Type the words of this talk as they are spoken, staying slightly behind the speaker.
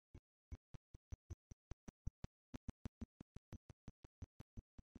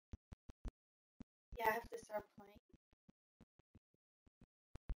start playing.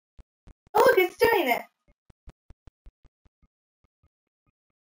 Oh, look, it's doing it.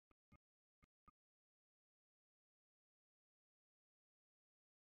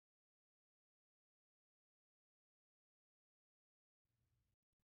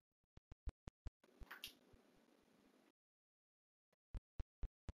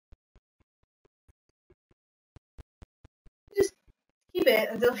 Just keep it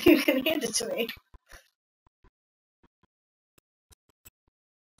until you can hand it to me.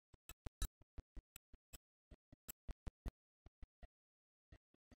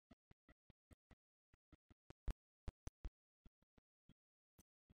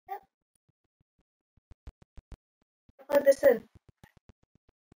 Yep. Plug this in.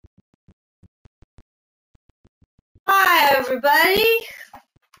 Hi, everybody.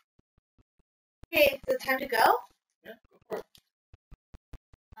 Okay, is it time to go? Yeah, go for it.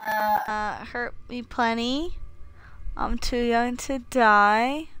 Hurt me plenty. I'm too young to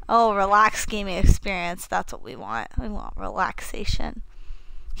die. Oh, relaxed gaming experience. That's what we want. We want relaxation.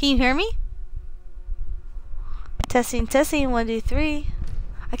 Can you hear me? Testing, testing, 1, 2, 3.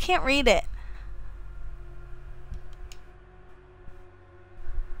 I can't read it.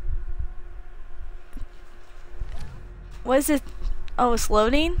 What is it? Oh, it's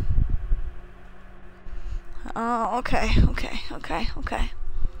loading? Oh, okay.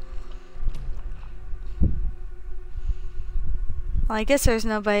 Well, I guess there's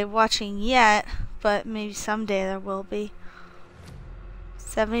nobody watching yet, but maybe someday there will be.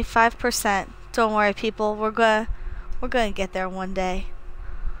 75%. Don't worry, people. We're gonna get there one day.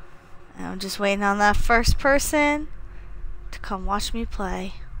 And I'm just waiting on that first person to come watch me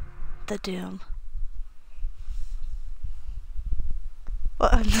play the Doom.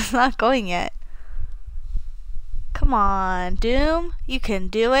 Well, it's not going yet. Come on, Doom. You can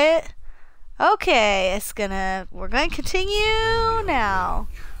do it. Okay, we're gonna continue now.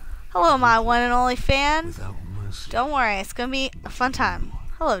 Hello, my one and only fan. Don't worry, it's gonna be a fun time.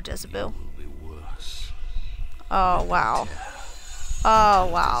 Hello, Jezebel. Oh, wow. Oh,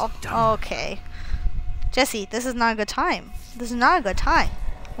 wow. Okay. Jesse, this is not a good time. This is not a good time.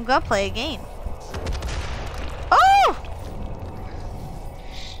 I'm gonna play a game. Oh!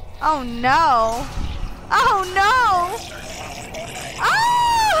 Oh, no. Oh, no!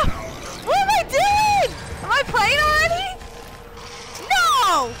 Ah! What am I doing? Am I playing already?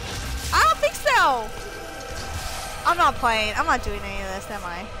 No! I don't think so. I'm not playing. I'm not doing any of this, am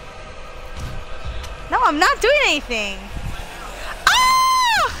I? No, I'm not doing anything.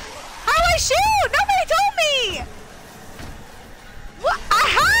 Ah! How do I shoot? Nobody told me. What?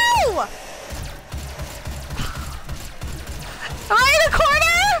 How? Am I in a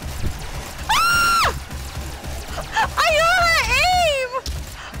corner? Ah! I know how to aim.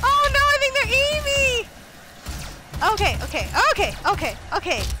 Oh no, I think they're aiming. Okay.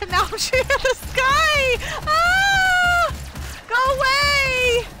 So now I'm shooting at the sky. Ah! Go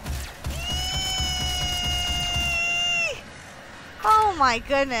away. Eee! Oh my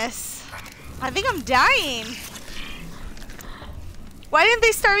goodness. I think I'm dying. Why didn't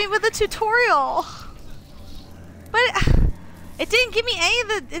they start me with a tutorial? But it didn't give me any of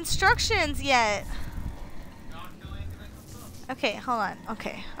the instructions yet. Okay, hold on.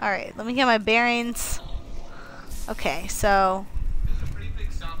 Okay, alright. Let me get my bearings. Okay, so...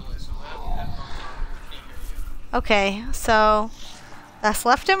 Okay, so... That's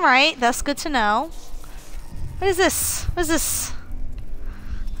left and right. That's good to know. What is this? What is this?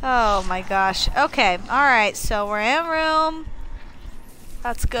 Oh my gosh. Okay, alright. So we're in a room.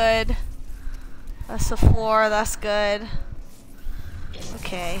 That's good. That's the floor. That's good.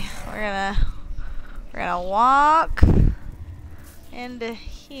 Okay, we're gonna walk into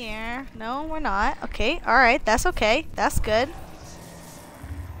here. No, we're not. Okay, alright, that's okay. That's good.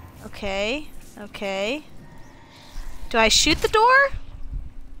 Okay. Do I shoot the door?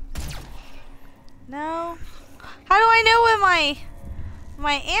 No. How do I know when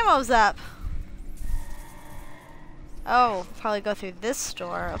my ammo's up? Oh, probably go through this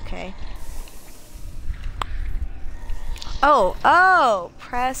door. Okay. Oh,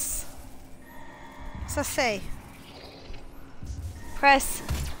 press. What's that say? Press.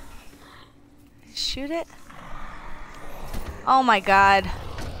 Shoot it. Oh my god.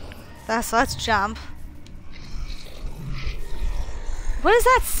 Let's jump. What is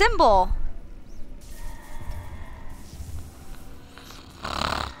that symbol?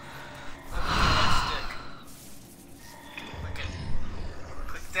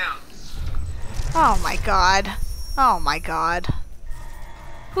 Click down. Oh my god. Oh my god.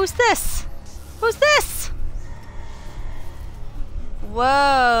 Who's this? Who's this?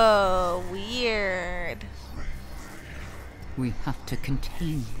 Whoa, weird. We have to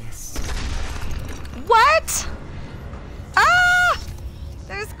contain this. What? Ah!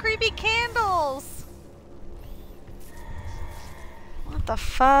 There's creepy candles. What the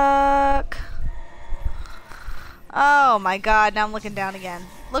fuck? Oh my god, now I'm looking down again.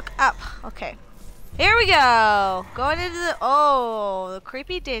 Look up. Okay. Here we go. Going into the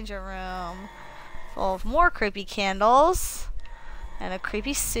creepy danger room. Full of more creepy candles. And a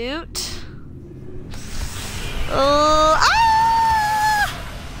creepy suit.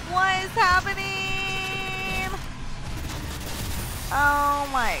 What is happening? Oh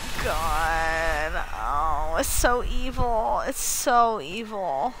my god. Oh, it's so evil. It's so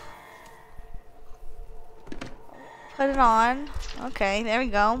evil. Put it on. Okay, there we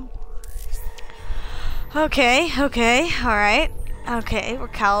go. Okay, alright. Okay, we're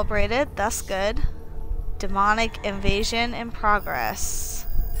calibrated. That's good. Demonic invasion in progress.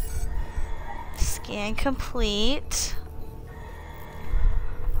 Scan complete.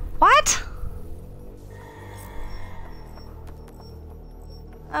 What?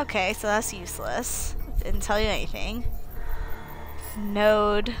 Okay, so that's useless. Didn't tell you anything.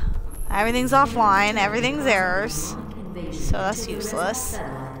 Node. Everything's offline. Everything's errors. So that's useless.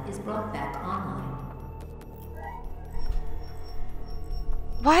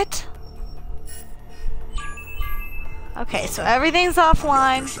 What? Okay, so everything's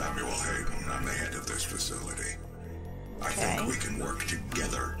offline. Samuel Hayden, I'm the head of this facility. I think we can work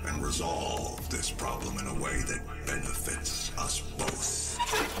together and resolve this problem in a way that benefits us both.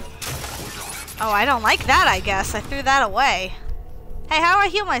 Oh, I don't like that, I guess. I threw that away. Hey, how do I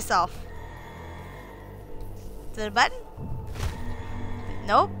heal myself? Is it a button?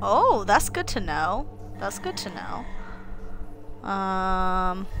 Nope. Oh, that's good to know. That's good to know.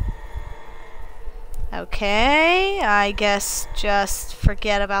 Okay, I guess just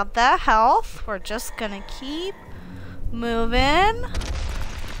forget about that health. We're just gonna keep moving.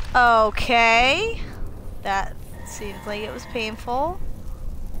 Okay. That seems like it was painful.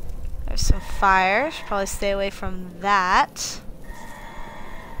 There's some fire. Should probably stay away from that.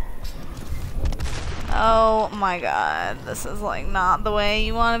 Oh my god. This is like not the way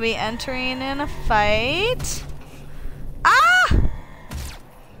you want to be entering in a fight. Ah!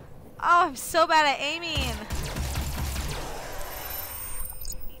 Oh, I'm so bad at aiming.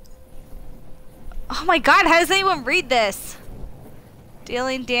 Oh my god, how does anyone read this?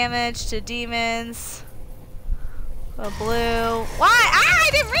 Dealing damage to demons. A blue. Why? Ah, I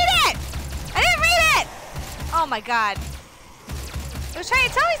didn't read it! I didn't read it! Oh my god. It was trying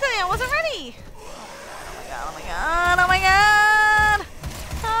to tell me something. I wasn't ready. Oh my god. Oh my god.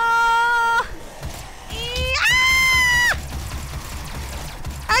 Oh. Ah!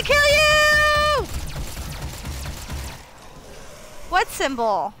 I'll kill you! What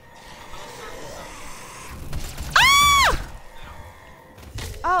symbol? Ah!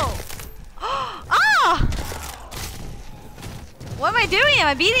 Oh. Ah! What am I doing? Am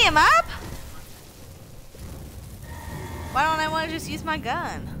I beating him up? Why don't I want to just use my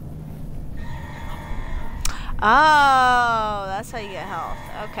gun? Oh, that's how you get health.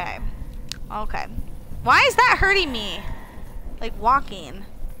 Okay. Okay. Why is that hurting me? Like walking.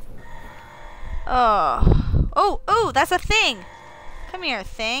 Oh. Oh, oh, that's a thing. Come here,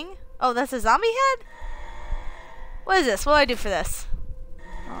 thing. Oh, that's a zombie head? What is this? What do I do for this?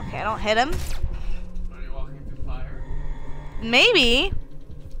 Okay, I don't hit him. Are you walking through fire? Maybe.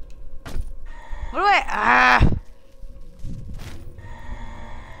 What do I... Ah.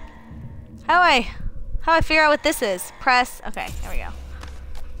 How do I figure out what this is? Press. Okay, there we go.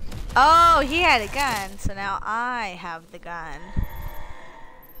 Oh, he had a gun, so now I have the gun.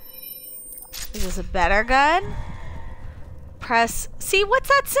 Is this a better gun? Press. See, what's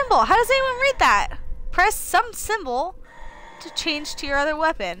that symbol? How does anyone read that? Press some symbol to change to your other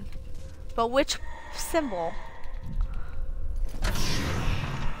weapon. But which symbol?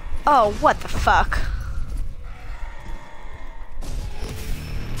 Oh, what the fuck?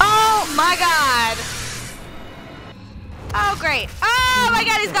 Oh my god! Oh great! Oh my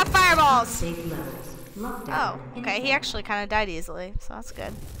god, he's got fireballs! Oh, okay, he actually kind of died easily, so that's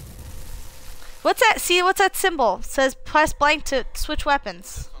good. What's that? See, what's that symbol? It says press blank to switch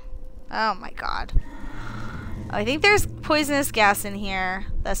weapons. Oh my god. I think there's poisonous gas in here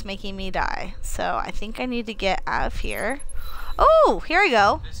that's making me die. So I think I need to get out of here. Oh, here we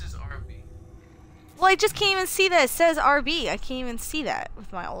go. This is RB. Well, I just can't even see that. It says RB. I can't even see that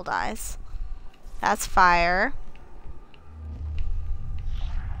with my old eyes. That's fire.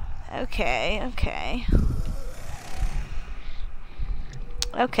 Okay, okay.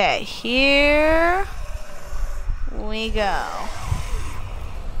 Okay, here we go.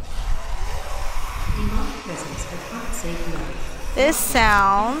 Demonic presence This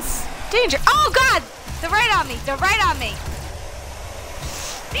sounds dangerous. Oh God! They're right on me. They're right on me.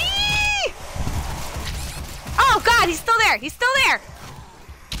 Eee! Oh God! He's still there. He's still there.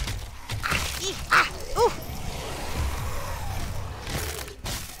 Ooh.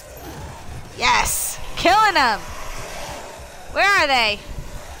 Yes! Killing them! Where are they?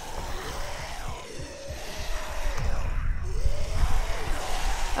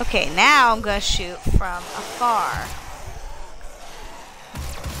 Okay, now I'm gonna shoot from afar.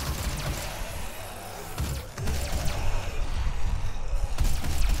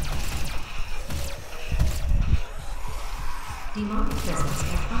 Demonic presence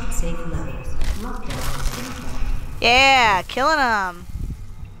at unsafe levels. Lockdown in effect. Yeah, killing them.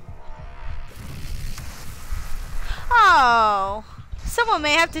 Oh, someone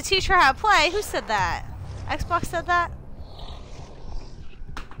may have to teach her how to play. Who said that? Xbox said that?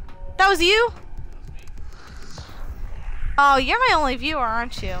 That was you? Oh, you're my only viewer,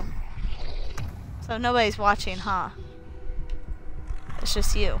 aren't you? So nobody's watching, huh? It's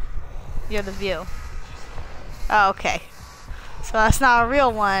just you. You're the view. Oh, okay. So that's not a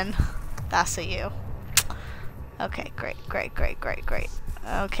real one. That's a you. Okay, great, great, great, great, great.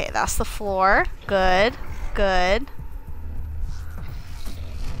 Okay, that's the floor. Good, good.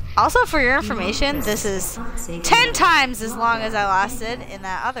 Also, for your information, this is 10 times as long as I lasted in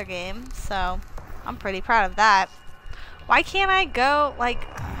that other game, so I'm pretty proud of that. Why can't I go, like...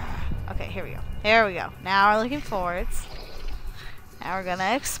 Okay, here we go. Here we go. Now we're looking forwards. Now we're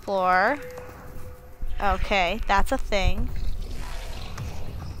gonna explore. Okay, that's a thing.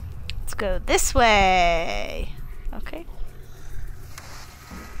 Let's go this way. Okay.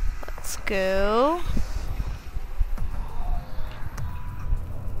 Let's go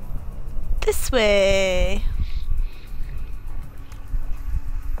this way.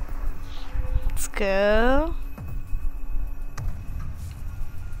 Let's go.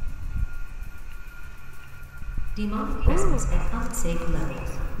 Demonic presence at unsafe levels.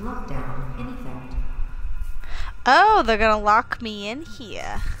 Lockdown in effect. Oh, they're gonna lock me in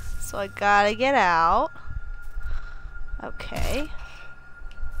here. So I gotta get out. Okay.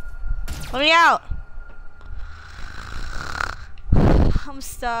 Let me out! I'm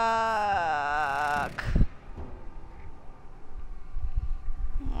stuck.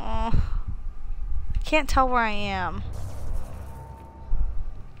 Oh. I can't tell where I am.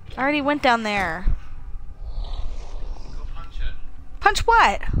 I already went down there. Go punch it. Punch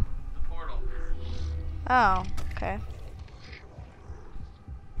what? The portal. Oh, okay.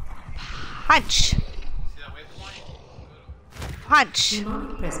 Punch! See that waypoint? Go to it. Punch!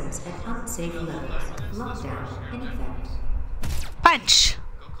 Demonic presence at unsafe levels. Lockdown in effect. Punch!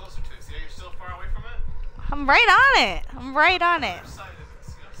 Go closer to it. See how you're still far away from it? I'm right on it. I'm right on it. Which side is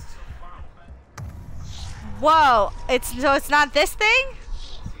it? See how it's still far away? Whoa! So it's not this thing?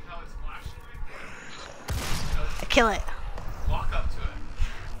 See how it's flashing right there? Kill it. Walk up to it.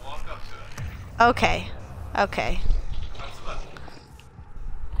 Walk up to it. Okay. Okay. Press the button.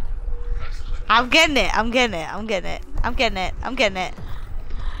 Press the button. I'm getting it. I'm getting it. I'm getting it. I'm getting it. I'm getting it.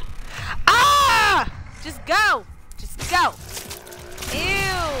 Ah! Just go. Just go. Ew.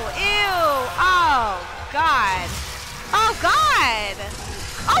 Ew. Oh, God. Oh, God.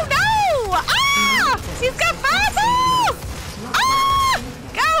 Oh, no. Ah! He's got fireballs. Ah!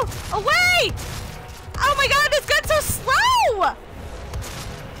 Go away. Oh, my God. This gun's so slow.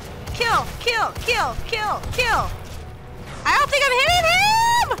 Kill. Kill. Kill. Kill. Kill. I don't think I'm hitting him.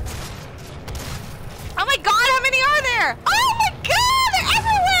 Oh my God, how many are there? Oh my God, they're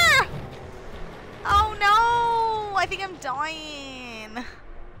everywhere! Oh no, I think I'm dying.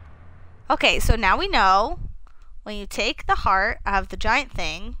 Okay, so now we know when you take the heart of the giant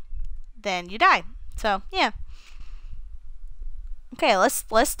thing, then you die. So, yeah. Okay,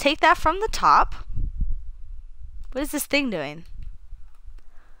 let's take that from the top. What is this thing doing?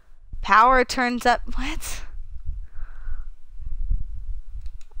 Power turns up. What?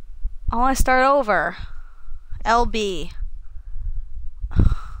 I want to start over. LB.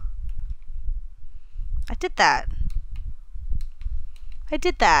 I did that. I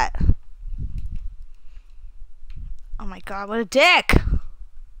did that. Oh my God, what a dick!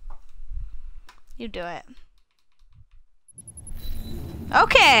 You do it.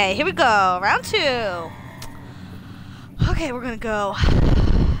 Okay, here we go. Round 2. Okay, we're gonna go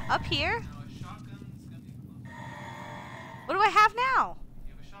up here. What do I have now?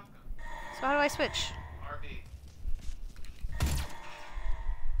 You have a shotgun. So how do I switch? RB.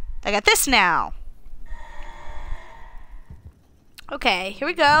 I got this now. Okay, here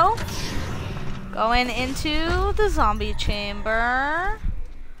we go. Going into the zombie chamber.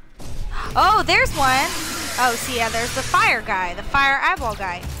 Oh, there's one. Oh, see, yeah, there's the fire guy, the fire eyeball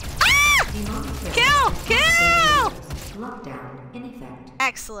guy. Ah! Kill! Kill! Lockdown in effect.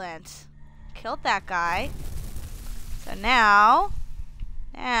 Excellent. Killed that guy. So now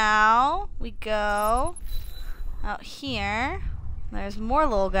we go out here. There's more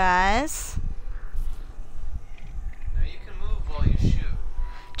little guys. Now you can move while you shoot.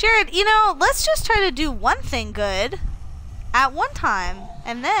 Jared, you know, let's just try to do one thing good at one time,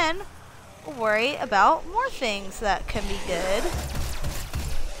 and then we'll worry about more things that can be good.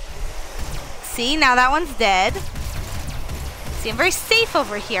 See, now that one's dead. See, I'm very safe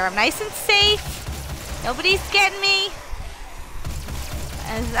over here. I'm nice and safe. Nobody's getting me.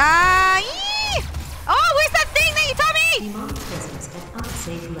 Oh, where's that thing that you told me? Demonic presence at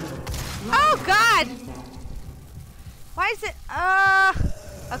unsafe level. Oh, God. In effect. Why is it?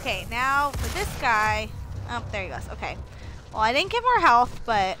 Okay, now for this guy. Oh, there he goes. Okay. Well, I didn't get more health,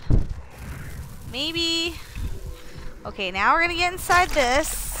 but maybe. Okay, now we're gonna get inside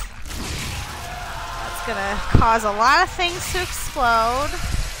this. That's gonna cause a lot of things to explode.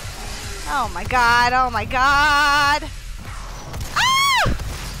 Oh my god, oh my god. Ah!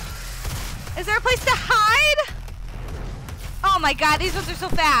 Is there a place to hide? Oh my god, these ones are so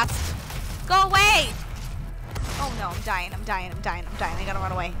fast. Go away. Oh no, I'm dying, I'm dying, I'm dying, I'm dying. I gotta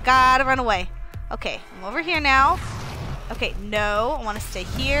run away. Gotta run away. Okay, I'm over here now. Okay, no, I wanna stay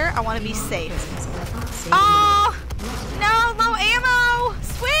here. I wanna be safe. Oh! No, low ammo!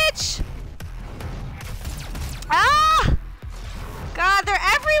 Switch! Ah! God, they're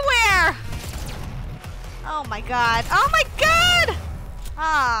everywhere! Oh my god. Oh my god!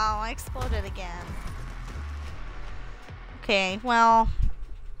 Oh, I exploded again. Okay, well,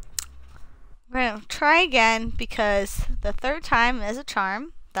 we're gonna try again because the third time is a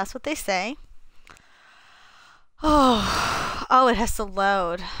charm. That's what they say. Oh, it has to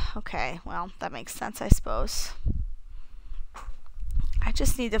load. Okay, well, that makes sense, I suppose. I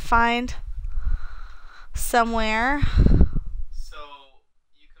just need to find somewhere. So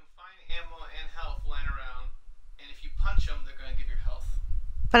you can find ammo and health lying around, and if you punch them, they're going to give you health.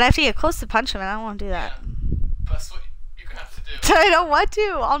 But I have to get close to punch him, and I don't want to do that. Yeah, that's what you're going to have to do. I don't want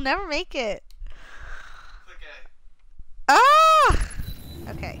to. I'll never make it. Click A. Ah!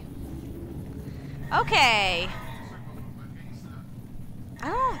 Okay. Okay. I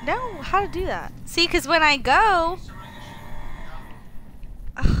don't know how to do that. See, because when I go...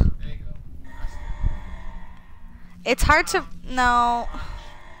 Ugh, There you go. That's good. it's hard to... No. And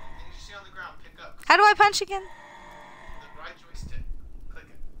you see on the ground, pick up How do I punch again? the right joystick. Click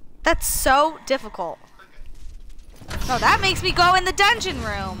it. That's so difficult. Click it. No, that makes me go in the dungeon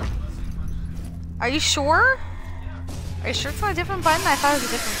room. Are you sure? Are you sure it's not a different button? I thought it was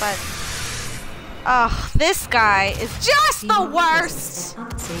a different button. Oh, this guy is just the worst.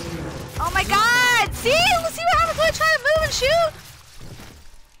 Oh my god! See? Let's see what happens when I try to move and shoot.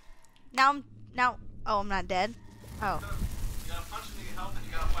 Oh, I'm not dead. Oh. You gotta punch them to get health, and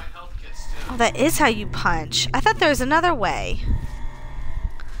you gotta find health kits too. Oh, that is how you punch. I thought there was another way.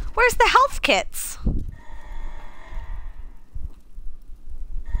 Where's the health kits?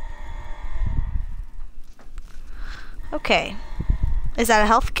 Okay. Is that a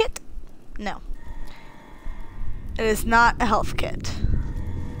health kit? No. It is not a health kit.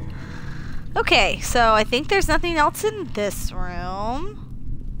 Okay, so I think there's nothing else in this room.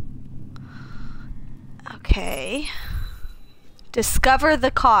 Okay. Discover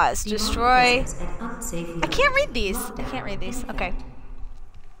the cause. Destroy. I can't read these. I can't read these. Okay.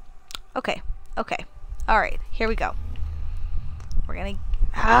 Okay. Okay. Alright, here we go. We're gonna...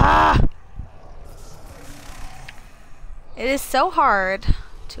 Ah! It is so hard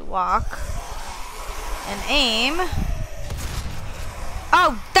to walk and aim.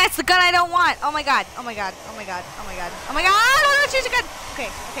 Oh, that's the gun I don't want. Oh my god. Oh my god. Oh my god. Oh my god. Oh my god. I don't choose a gun. Okay.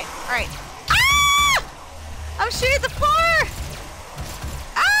 Okay. All right. Ah! I'm shooting at the floor.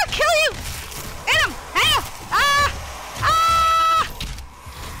 Ah! Kill you. Hit him. Hit him. Ah! Ah!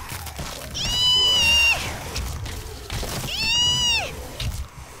 Eee! Eee!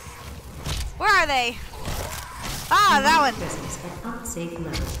 Where are they? Ah, that one.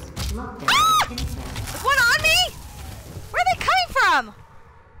 Ah! There's one on me? Where are they coming from?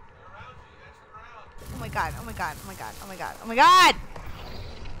 Oh my god, oh my god, oh my god, oh my god, oh my god!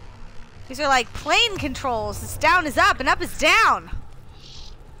 These are like plane controls. It's down is up and up is down.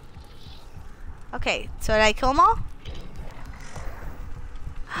 Okay, so did I kill them all?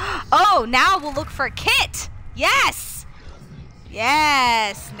 Oh, now we'll look for a kit. Yes!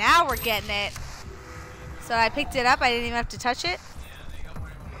 Yes, now we're getting it. So I picked it up, I didn't even have to touch it.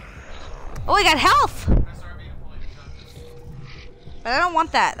 Oh, I got health! But I don't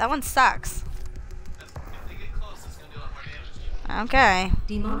want that. That one sucks. Okay.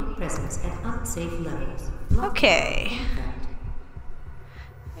 Demonic presence at unsafe levels. Okay.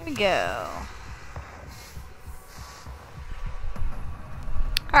 Here we go.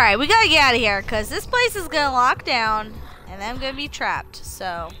 Alright, we gotta get out of here because this place is gonna lock down and I'm gonna be trapped.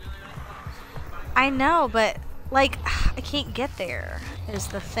 So, I know, but like, I can't get there is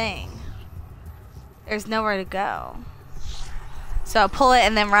the thing. There's nowhere to go. So I'll pull it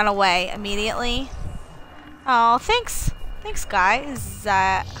and then run away immediately. Oh, thanks. Thanks, guy.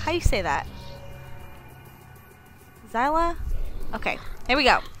 How do you say that? Zyla? Okay, here we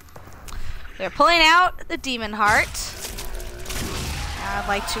go. We're pulling out the demon heart. I'd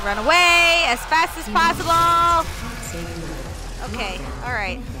like to run away as fast as possible. Okay,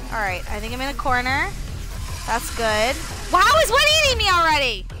 alright. Alright, I think I'm in a corner. That's good. Wow, is one eating me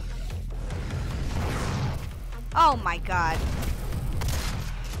already? Oh my god.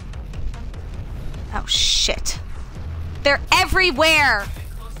 Oh shit. They're everywhere.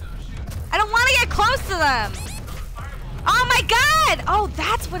 I don't want to get close to them. Oh my god. Oh,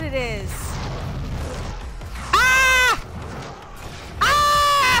 that's what it is. Ah!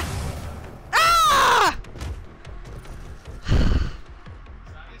 Ah! Ah!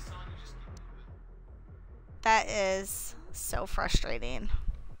 That is so frustrating.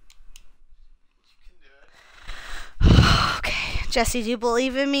 Okay, Jesse, do you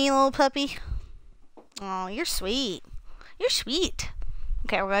believe in me, little puppy? Oh, you're sweet. You're sweet.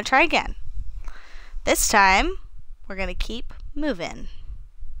 Okay, we're gonna try again. This time, we're gonna keep moving.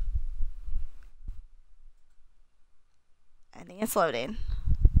 I think it's loading.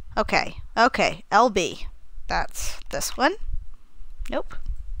 Okay, okay, LB. That's this one. Nope.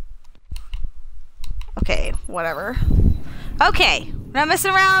 Okay, whatever. Okay, we're not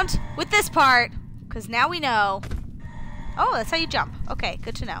messing around with this part, because now we know. Oh, that's how you jump. Okay,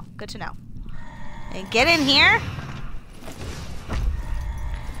 good to know. Good to know. And get in here.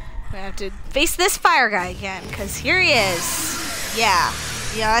 We're gonna have to face this fire guy again, because here he is. Yeah.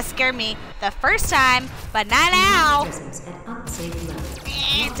 You know, that scared me the first time, but not now.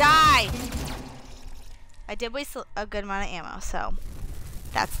 And die. I did waste a good amount of ammo, so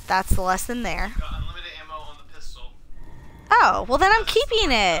that's the lesson there. Got unlimited ammo on the pistol. Oh, well then I'm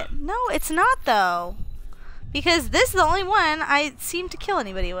keeping it. No, it's not though. Because this is the only one I seem to kill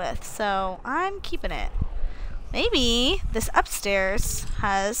anybody with, so I'm keeping it. Maybe this upstairs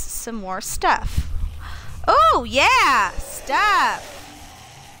has some more stuff. Oh, yeah! Stuff!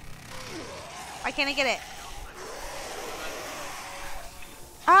 Why can't I get it?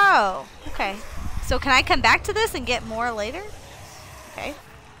 Oh, okay. So can I come back to this and get more later? Okay.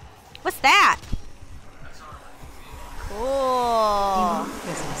 What's that? Cool.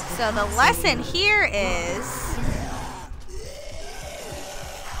 So the lesson here is...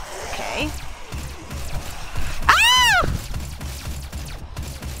 Okay. Ah!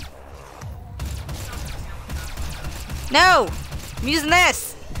 No! I'm using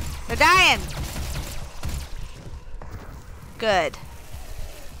this! They're dying! Good.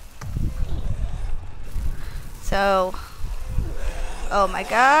 So... Oh my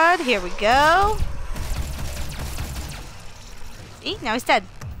god, here we go. See, now he's dead.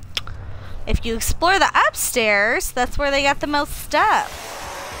 If you explore the upstairs, that's where they got the most stuff.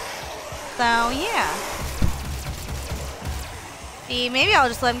 So, yeah. See, maybe I'll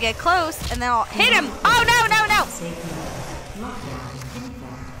just let him get close, and then I'll hit him. Oh, no, no, no!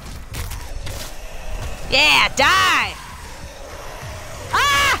 Yeah, die!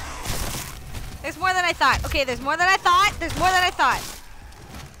 Ah! There's more than I thought. Okay, there's more than I thought. There's more than I thought.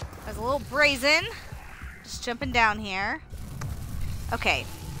 I was a little brazen. Just jumping down here. Okay.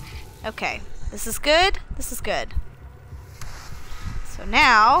 Okay. This is good. This is good. So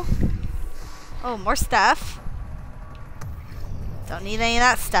now... Oh, more stuff. Don't need any of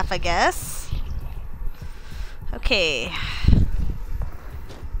that stuff, I guess. Okay.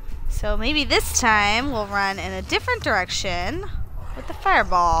 So maybe this time we'll run in a different direction with the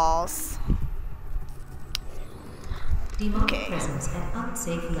fireballs. Okay.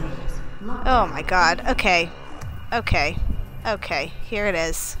 Oh my god. Okay. Okay. Okay. Here it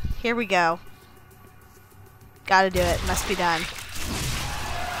is. Here we go. Gotta do it. Must be done.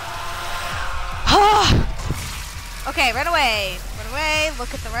 Okay, run away. Run away.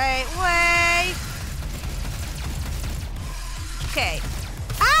 Look at the right way. Okay.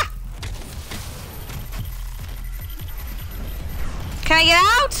 Ah! Can I get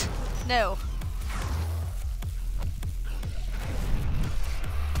out? No.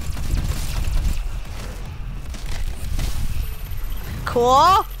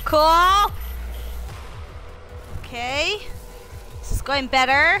 Cool. Cool. Okay. This is going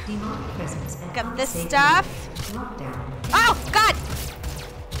better. Pick up this stuff. Oh, God!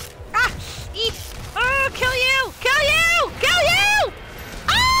 Ah! Eat! Oh, kill you! Kill you! Kill you!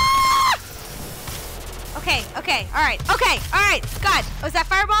 Ah! Okay, okay, alright, okay, alright. God, was that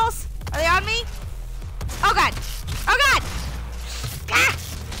fireballs? Are they on me? Oh, God! Oh, God! Ah!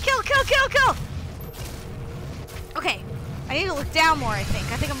 Kill, kill, kill, kill! Okay, I need to look down more, I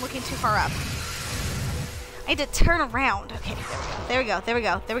think. I think I'm looking too far up. I need to turn around. Okay, there we go, there we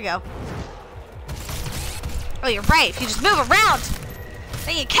go, there we go. Oh, you're right. If you just move around,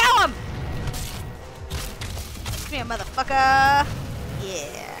 then you kill him. Come here, motherfucker.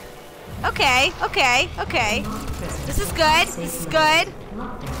 Yeah. Okay, okay, okay. This is good. This is good.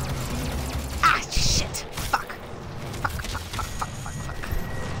 Ah, shit. Fuck. Fuck, fuck, fuck, fuck, fuck, fuck.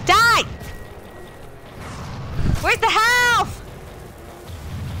 Die! Where's the health?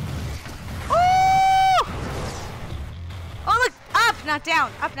 Ooh! Oh, look. Up, not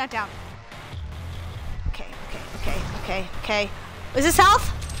down. Up, not down. Okay, okay. Is this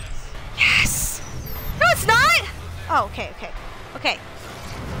health? Yes! No, it's not! Oh, okay, okay. Okay.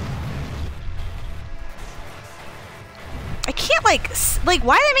 I can't, like,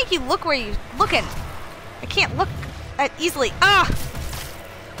 why do they make you look where you're looking? I can't look at easily. Ah!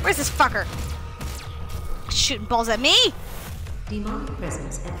 Where's this fucker? Shooting balls at me? Demonic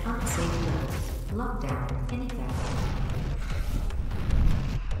presence at unsafe levels. Lockdown in effect.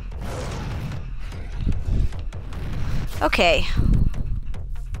 Okay.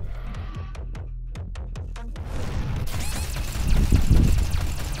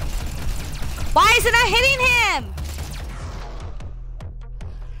 Why isn't I hitting him?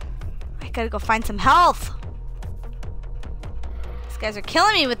 I gotta go find some health. These guys are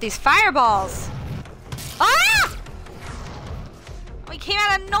killing me with these fireballs. Ah! We came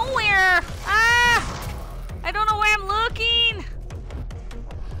out of nowhere. Ah! I don't know where I'm looking.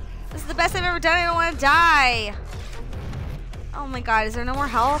 This is the best I've ever done. I don't want to die. Oh my god, is there no more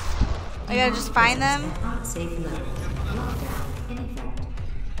health? I gotta just find them?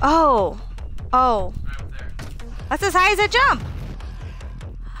 Oh. Oh. That's as high as I jump.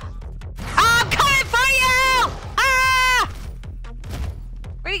 Oh, I'm coming for you! Ah!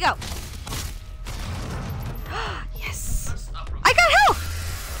 Where'd he go? Yes. I got health!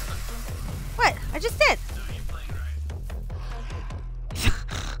 What? I just did.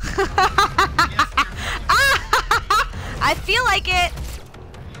 I feel like it.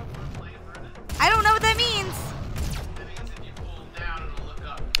 I don't know what that means.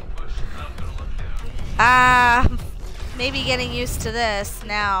 Maybe getting used to this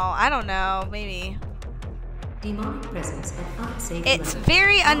now. I don't know. Maybe. Demonic presence at unsafe It's levels.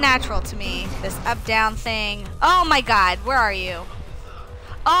 very unnatural to me, this up-down thing. Oh my god, where are you?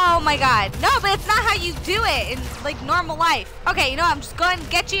 Oh my god. No, but it's not how you do it in, like, normal life. Okay, you know what? I'm just going to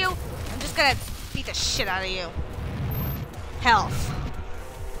get you. I'm just gonna beat the shit out of you. Health.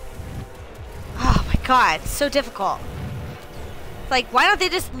 Oh my god, so difficult. It's like, why don't they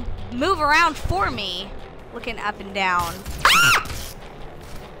just move around for me? Looking up and down. Ah!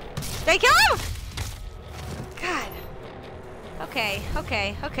 Did I kill him? God. Okay,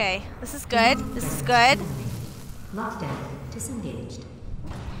 okay, okay. This is good. This is good. Lockdown disengaged.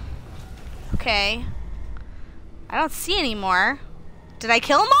 Okay. I don't see any more. Did I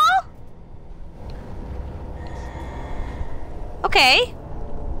kill them all? Okay.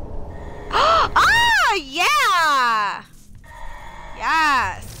 Ah, yeah!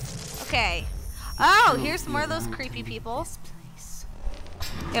 Yes. Okay. Oh, here's more of those creepy people.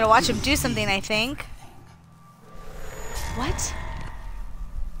 Gotta watch them do something, I think. What?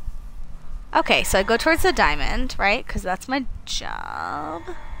 Okay, so I go towards the diamond, right? Because that's my job.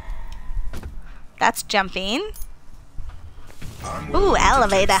 That's jumping. Ooh,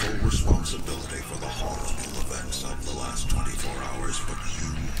 elevator. Full responsibility for the horrible events of the last 24 hours, but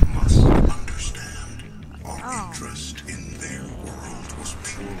you must understand. Our interest in their world was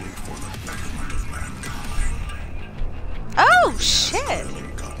purely for the betterment of mankind. Oh, shit. Really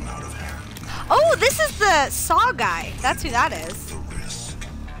gotten out of hand. Oh, this is the Saw guy. That's who that is. The risk,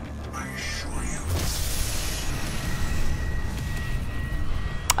 I assure you.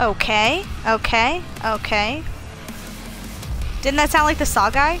 Okay, okay, okay. Didn't that sound like the Saw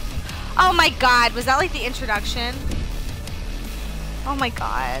guy? Oh my god, was that like the introduction? Oh my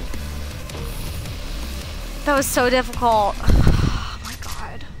god. That was so difficult. Oh my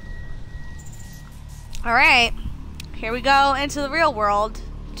god. Alright, here we go into the real world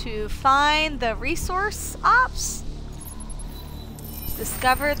to find the resource ops.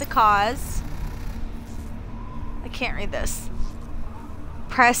 Discover the cause. I can't read this.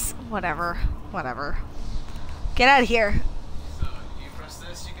 Press whatever. Whatever. Get out of here. So you press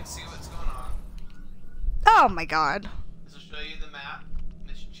this, you can see what's going on. Oh my god. This will show you the map,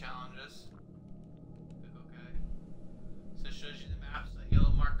 mission challenges. Click OK. So it shows you the map, so the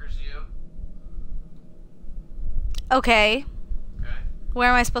yellow markers you. Okay. Okay. Where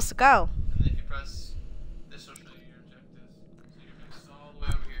am I supposed to go? And then if you press, this will show you your objectives. So your objectives all the way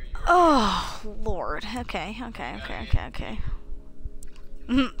over here. Oh, Lord. Okay.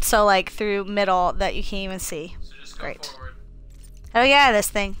 So, like, through middle that you can't even see. So just go Great. forward. Oh, yeah, this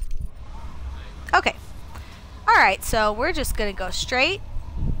thing. Okay. Alright, so we're just gonna go straight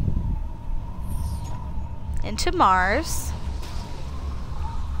into Mars.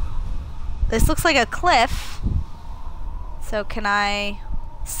 This looks like a cliff. So can I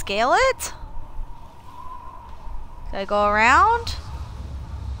scale it? Can I go around?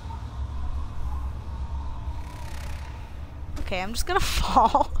 Okay, I'm just gonna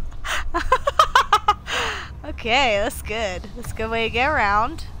fall. Okay, that's good. That's a good way to get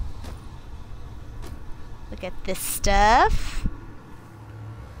around. Look at this stuff.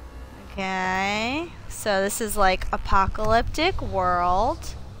 Okay, so this is like apocalyptic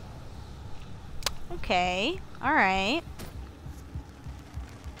world. Okay, alright.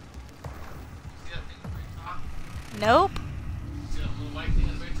 See that thing at the very top? Nope. See that little white thing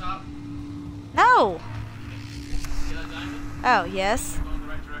at the very top? No. See that diamond? Oh, yes. Go in the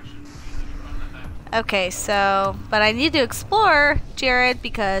right direction. You're on that diamond. Okay, so, but I need to explore, Jared,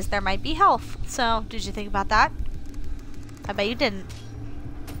 because there might be health. So, did you think about that? I bet you didn't.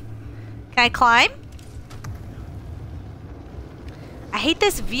 Can I climb? I hate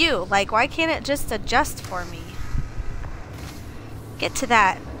this view. Like, why can't it just adjust for me? Get to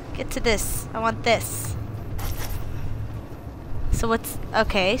that. Get to this. I want this. So what's...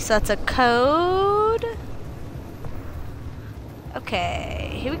 Okay, so that's a code.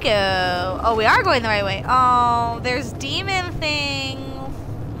 Okay, here we go. Oh, we are going the right way. Oh, there's demon things.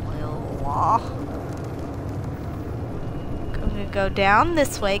 I'm gonna go down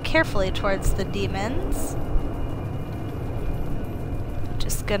this way carefully towards the demons.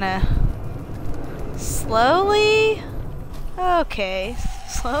 Just gonna slowly... Okay,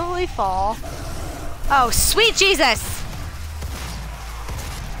 slowly fall. Oh, sweet Jesus!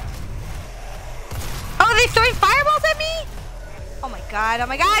 Oh, they throwing fireballs at me? Oh my god,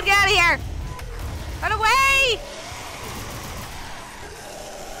 get out of here! Run away!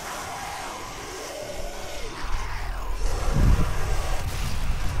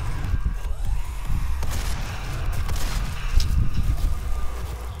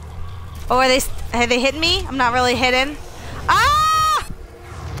 Oh, are they hitting me? I'm not really hidden. Ah!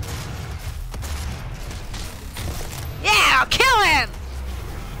 Yeah, I'll kill him!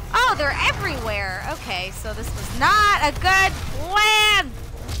 Oh, they're everywhere. Okay, so this was not a good plan.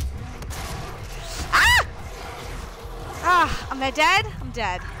 Ah! Ah, am I dead? I'm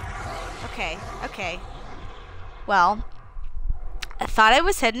dead. Okay, okay. Well, I thought I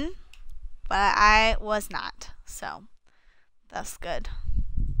was hidden, but I was not. So, that's good.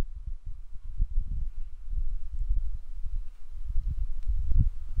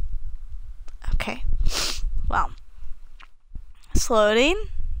 Okay. Well, loading.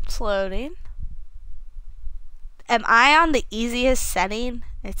 Am I on the easiest setting?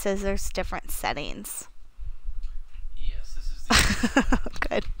 It says there's different settings. Yes, this is the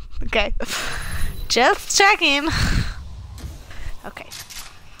Good. Okay. Just checking. Okay.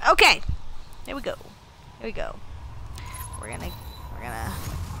 Okay. Here we go. We're gonna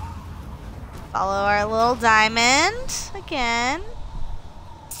follow our little diamond again.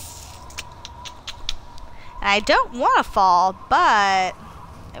 And I don't want to fall, but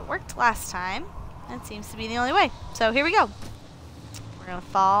it worked last time. That seems to be the only way. So here we go. We're gonna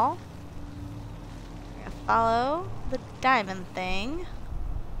fall. We're gonna follow the diamond thing.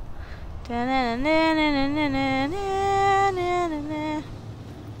 We're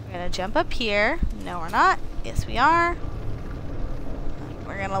gonna jump up here. No, we're not. Yes, we are.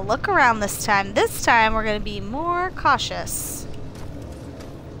 We're gonna look around this time. This time, we're gonna be more cautious.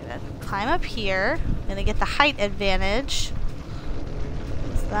 Climb up here. I'm gonna get the height advantage.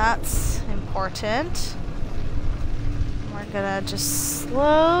 So that's important. We're gonna just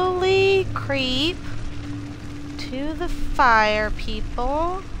slowly creep to the fire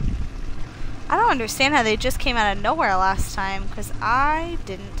people. I don't understand how they just came out of nowhere last time, because I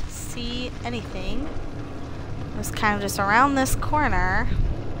didn't see anything. It was kind of just around this corner.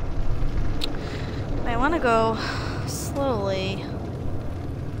 But I want to go slowly.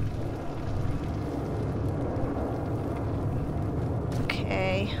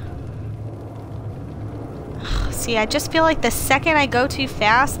 Okay. See, I just feel like the second I go too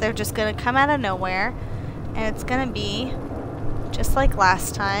fast, they're just gonna come out of nowhere. And it's gonna be just like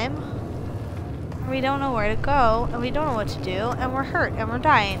last time. We don't know where to go, and we don't know what to do, and we're hurt, and we're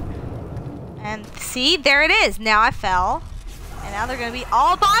dying. And see, there it is. Now I fell, and now they're gonna be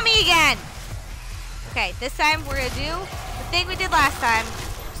all upon me again. Okay, this time we're gonna do the thing we did last time.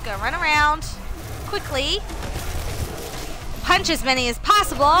 Just gonna run around quickly, punch as many as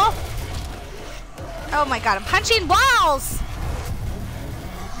possible. Oh my god, I'm punching walls!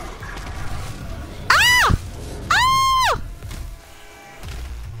 Ah! Ah!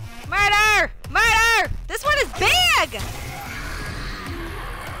 Murder! Murder! This one is big!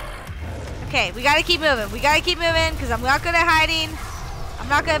 Okay, we gotta keep moving. We gotta keep moving because I'm not good at hiding. I'm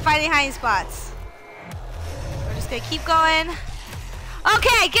not good at finding hiding spots. We're just gonna keep going.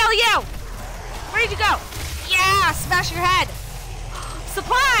 Okay, kill you! Where did you go? Yeah, smash your head.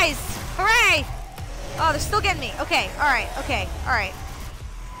 Supplies! Hooray! Oh, they're still getting me. Okay, alright, okay, alright.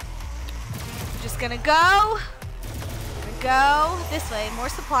 Just gonna go. Go this way. More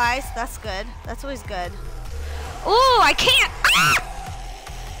supplies. That's good. That's always good. Ooh, I can't! Ah!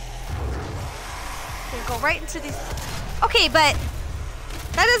 Gonna go right into these. Okay, but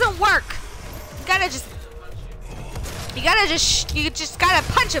that doesn't work. You just gotta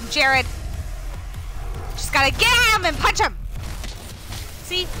punch him, Jared. Just gotta get him and punch him.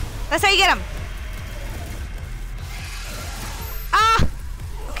 See? That's how you get him. Ah!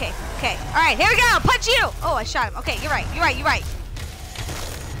 Okay, okay. Alright, here we go. Punch you! Oh, I shot him. Okay, you're right. You're right. You're right.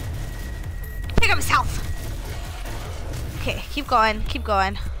 Pick up his health. Okay, keep going. Keep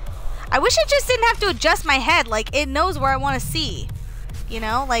going. I wish I just didn't have to adjust my head. Like, it knows where I want to see. You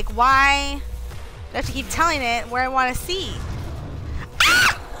know? Like, why do I have to keep telling it where I want to see?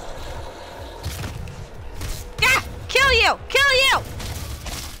 Ah! Yeah! Kill you! Kill you!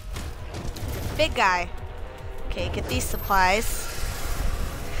 Big guy. Okay, get these supplies.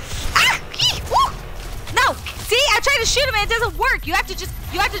 Ah! Woo! No! See? I tried to shoot him and it doesn't work. You have to just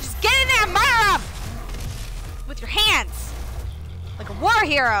get in there and murder him! With your hands. Like a war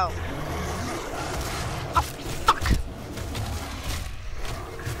hero. Oh, fuck.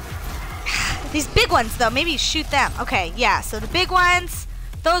 These big ones, though, maybe you shoot them. Okay, yeah, so the big ones,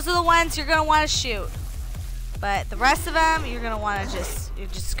 those are the ones you're going to want to shoot. But the rest of them, you're going to want to you're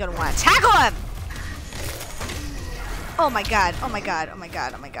just going to want to tackle them. Oh my god, oh my god, oh my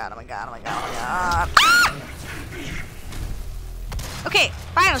god, oh my god, oh my god, oh my god, oh my god. Ah! Okay,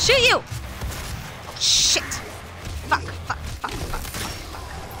 fine, I'll shoot you. Oh, shit. Fuck, fuck, fuck, fuck, fuck.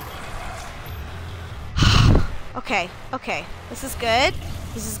 Okay, okay. This is good.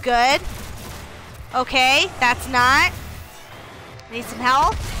 This is good. Okay, that's not. Need some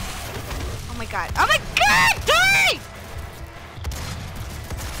help. Oh my god. Oh my god! Die!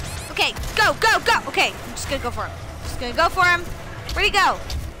 Okay, go, go, go! Okay, I'm just gonna go for him. Just gonna go for him. Where'd he go?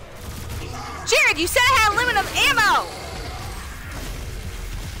 Jared, you said I had a limit of ammo!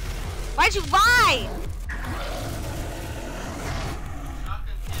 Why'd you lie?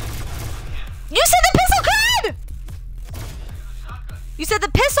 You said the pistol could! You said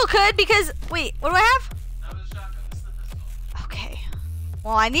the pistol could because... Wait, what do I have? That was a shotgun. This is the pistol. Okay.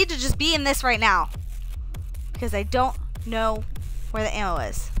 Well, I need to just be in this right now. Because I don't know where the ammo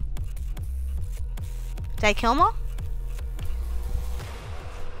is. Did I kill them all?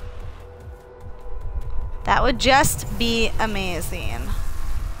 That would just be amazing.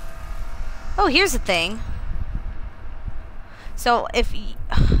 Oh, here's the thing. So,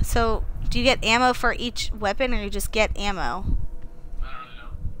 do you get ammo for each weapon, or you just get ammo? I don't really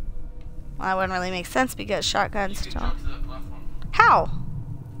know. Well, that wouldn't really make sense because shotguns You can don't. jump to that platform. How?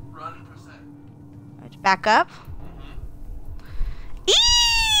 Run and press A. Back up. Mm-hmm.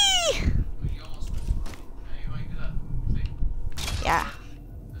 Eee! You almost went. Yeah, you might do that. See? Yeah,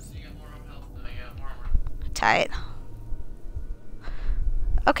 This you get more health, then I get more armor. tight.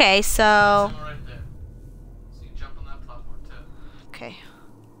 Okay, so. There's ammo right there. So you jump on that platform too. Okay.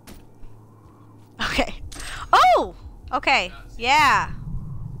 Okay. Oh! Okay. Yeah.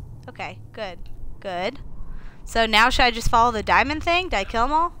 Okay, good. Good. So now should I just follow the diamond thing? Did I kill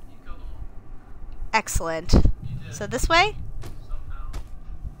them all? You killed them all. Excellent. You did. So this way? Somehow.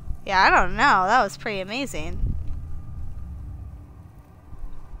 Yeah, I don't know. That was pretty amazing.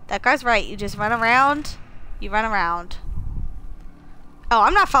 That guy's right. You just run around. You run around. Oh,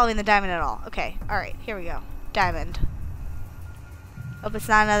 I'm not following the diamond at all. Okay. Alright, here we go. Diamond. Hope it's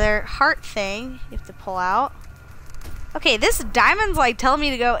not another heart thing you have to pull out. Okay, this diamond's like telling me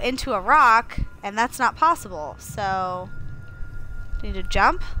to go into a rock, and that's not possible. So, do I need to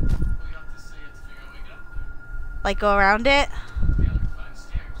jump? Well, you have to see it to figure out how you get up there. Like go around it? Yeah, like 5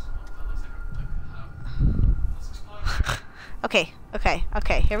 stairs. Well, that looks like a let's explore. Okay, okay,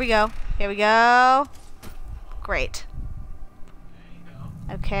 okay. Here we go. Here we go. Great. There you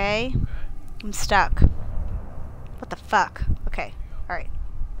go. Okay. Okay. I'm stuck. What the fuck? Okay. Alright.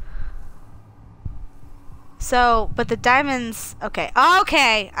 So, but the diamonds... Okay.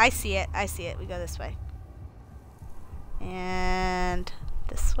 Okay! I see it. I see it. We go this way. And...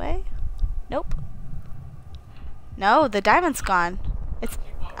 this way? Nope. No, the diamond's gone. It's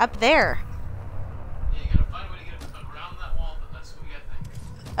up there. Yeah, you gotta find a way to get around that wall, but that's what we gotta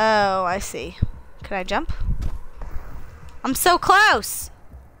think. Oh, I see. Can I jump? I'm so close!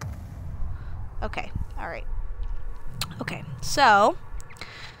 Okay. Alright. Okay. So...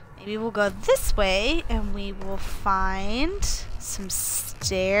 maybe we'll go this way and we will find some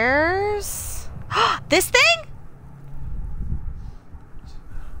stairs. This thing?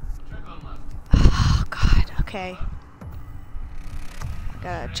 Try going left. Oh, God. Okay.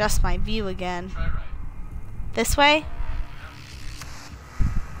 Gotta adjust my view again. Try right. This way?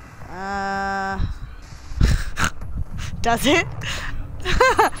 Does it?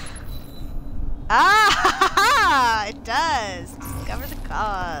 Ah, it does. Discover the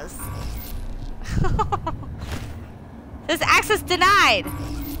cause. This access denied.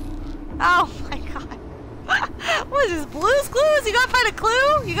 Oh my god. What is this? Blue's Clues? You gotta find a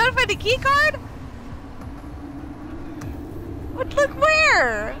clue? You gotta find a key card? What? Look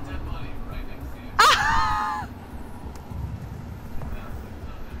where? Dead body right next to you. Ah!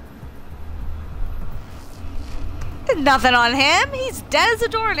 There's nothing on him. He's dead as a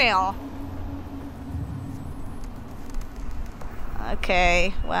doornail.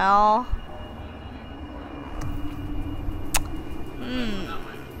 Okay, well.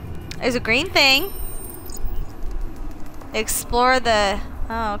 There's a green thing. Explore the...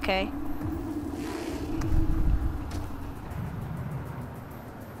 Oh, okay.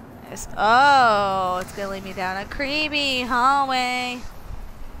 Oh, it's gonna lead me down a creepy hallway.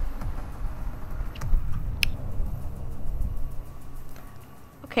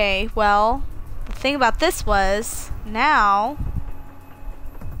 Okay, well, the thing about this was, now,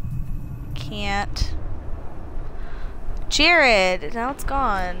 can't. Jared, now it's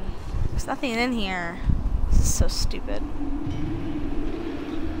gone. There's nothing in here. This is so stupid.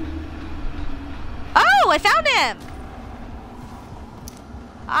 Oh, I found him!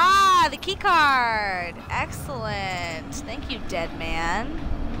 Ah, the key card. Excellent. Thank you, dead man.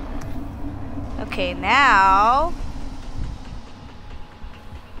 Okay, now.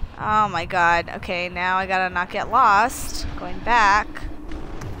 Oh my god. Okay, now I gotta not get lost. Going back.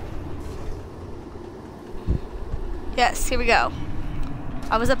 Yes, here we go.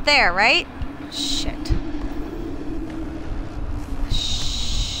 I was up there, right? Shit.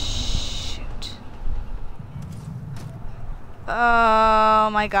 Shoot. Oh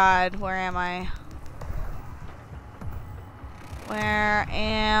my god, where am I? Where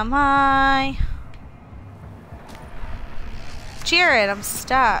am I? Jared, I'm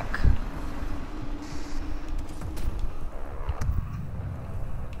stuck.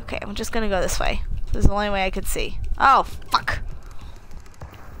 Okay, I'm just gonna go this way. This is the only way I could see. Oh, fuck.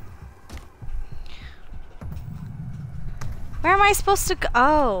 Where am I supposed to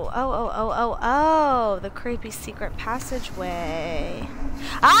go? Oh, the creepy secret passageway.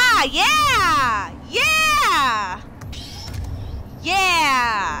 Ah, yeah! Yeah!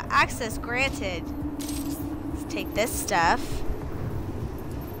 Yeah! Access granted. Let's take this stuff.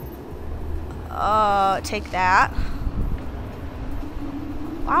 Oh, take that.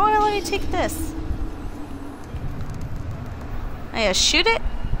 Why won't it let me take this? Oh yeah, shoot it.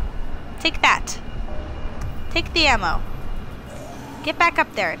 Take that. Take the ammo. Get back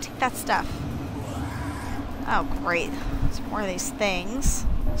up there and take that stuff. Oh, great. There's more of these things.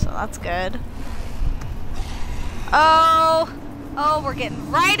 So that's good. Oh, we're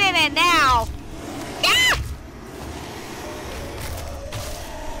getting right in it now. Ah!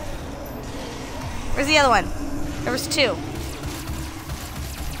 Where's the other one? There was two.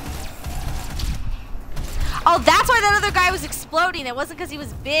 Oh, that's why that other guy was exploding. It wasn't because he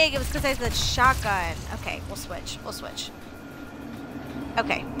was big. It was because I had that shotgun. Okay, we'll switch. We'll switch.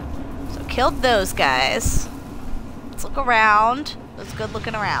 Okay. So killed those guys. Let's look around. It was good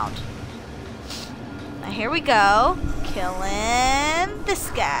looking around. Now here we go. Killing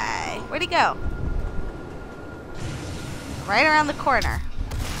this guy. Where'd he go? Right around the corner.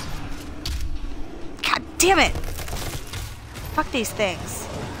 God damn it. Fuck these things.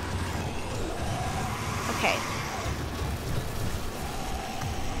 Okay.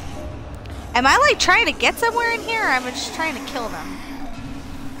 Am I like trying to get somewhere in here or am I just trying to kill them?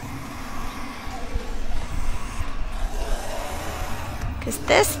 Because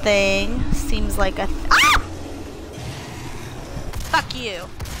this thing seems like a... Ah! Fuck you.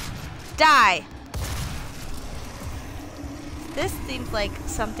 Die. This seems like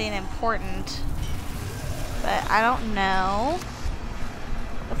something important, but I don't know.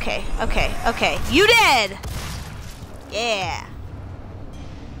 Okay, okay, okay. You did! Yeah.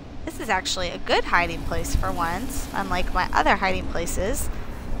 This is actually a good hiding place for once, unlike my other hiding places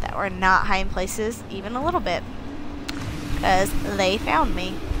that were not hiding places even a little bit. Because they found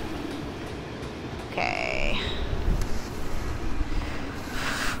me. Okay.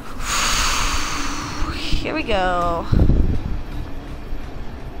 Here we go.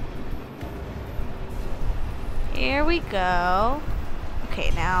 Here we go.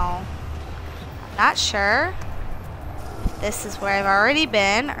 Okay, now, I'm not sure if this is where I've already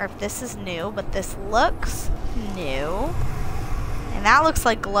been or if this is new, but this looks new. And that looks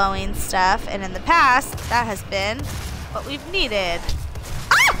like glowing stuff, and in the past, that has been what we've needed.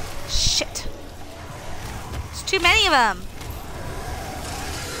 Ah! Shit. There's too many of them.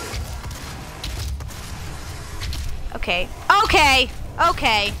 Okay. Okay.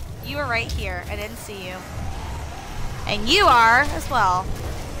 Okay. You were right here. I didn't see you. And you are as well.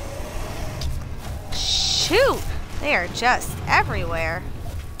 Shoot! They are just everywhere.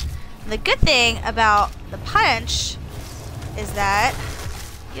 The good thing about the punch is that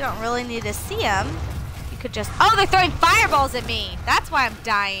you don't really need to see them. You could just... Oh, they're throwing fireballs at me! That's why I'm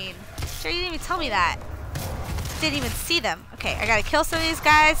dying. Sure, you didn't even tell me that. Didn't even see them. Okay, I gotta kill some of these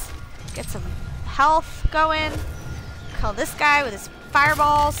guys. Get some health going. Kill this guy with his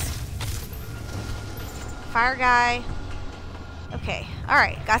fireballs. Fire guy. Okay,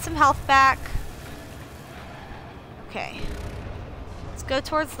 alright. Got some health back. Okay. Let's go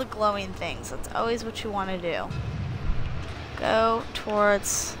towards the glowing things. That's always what you want to do. Go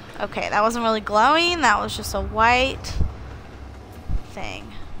towards... Okay, that wasn't really glowing. That was just a white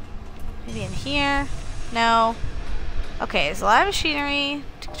thing. Maybe in here? No. Okay, there's a lot of machinery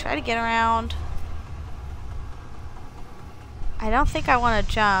to try to get around. I don't think I want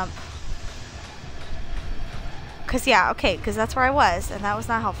to jump. Because, yeah, okay, because that's where I was, and that was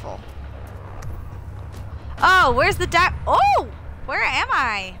not helpful. Oh, where's the Oh! Where am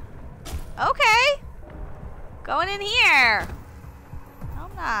I? Okay. Going in here. No,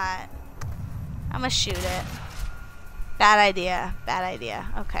 I'm not. I'm gonna shoot it. Bad idea. Bad idea.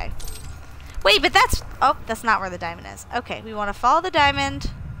 Okay. Wait, but that's... Oh, that's not where the diamond is. Okay, we want to follow the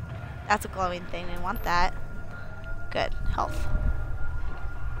diamond. That's a glowing thing. We want that. Good. Health.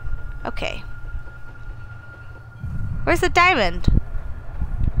 Okay. Where's the diamond?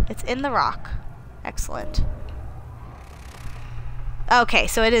 It's in the rock. Excellent. Okay,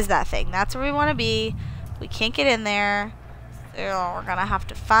 so it is that thing. That's where we want to be. We can't get in there. So we're going to have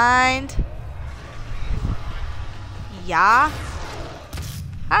to find... Yeah.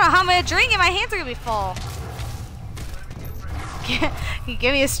 I don't know how I'm going to drink and my hands are going to be full. Can you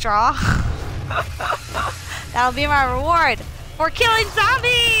give me a straw? That'll be my reward for killing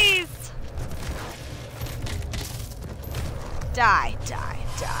zombies! Die, die,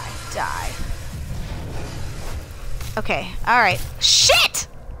 die, die. Okay, alright. Shit!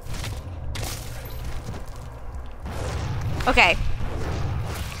 Okay.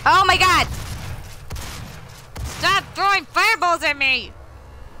 Oh my god! Stop throwing fireballs at me!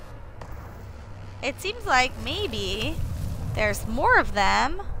 It seems like maybe there's more of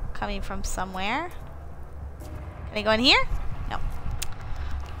them coming from somewhere. Can I go in here? No.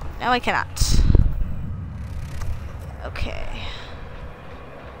 No, I cannot. Okay.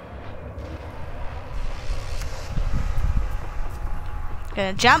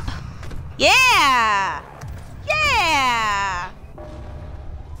 Gonna jump. Yeah! Yeah!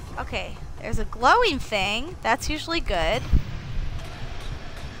 Okay, there's a glowing thing. That's usually good.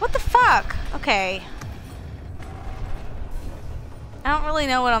 What the fuck? Okay. I don't really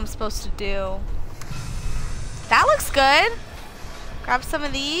know what I'm supposed to do. That looks good. Grab some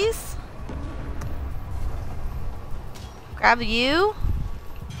of these. Grab you.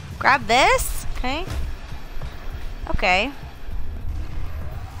 Grab this. Okay. Okay.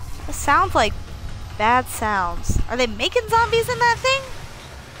 This sounds like bad sounds. Are they making zombies in that thing?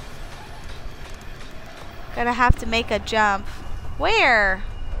 Gonna have to make a jump. Where?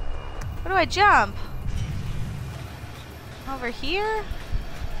 Where do I jump? Over here?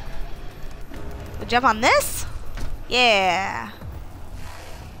 We jump on this? Yeah.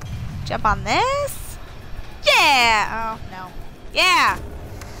 Jump on this? Yeah! Oh, no. Yeah!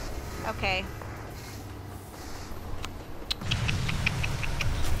 Okay.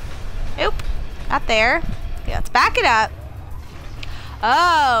 Nope. Not there. Okay, let's back it up.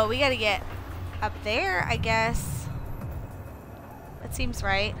 Oh, we gotta get up there, I guess. That seems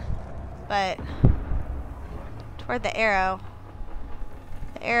right. But toward the arrow.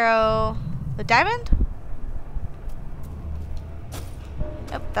 The arrow. The diamond?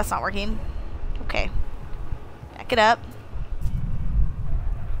 Nope, that's not working. Okay. Back it up.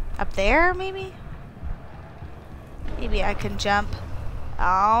 Up there, maybe? Maybe I can jump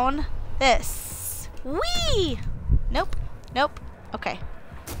on this. Whee! Nope. Nope. Okay.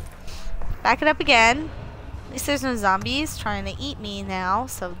 Back it up again. At least there's no zombies trying to eat me now,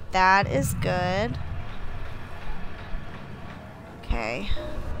 so that is good. Okay.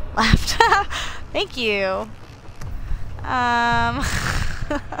 Left. Thank you.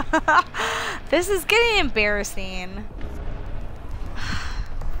 This is getting embarrassing.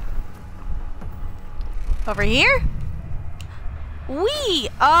 Over here? Wee!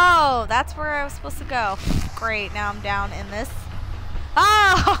 Oh, that's where I was supposed to go. Great, now I'm down in this.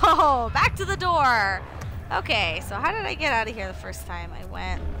 Oh, back to the door. Okay, so how did I get out of here the first time? I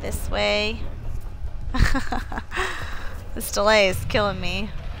went this way. This delay is killing me.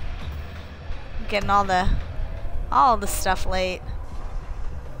 I'm getting all the stuff late.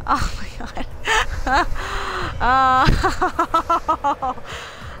 Oh my god.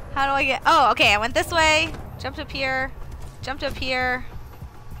 How do I get? Oh, okay. I went this way. Jumped up here. Jumped up here.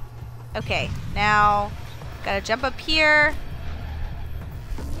 Okay, now gotta jump up here.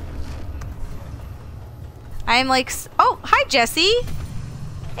 I'm like, oh, hi Jesse.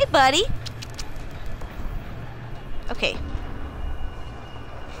 Hey buddy. Okay.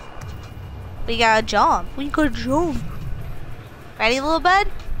 We gotta jump. We gotta jump. Ready, little bud?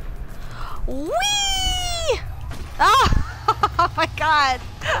 Whee! Oh my god.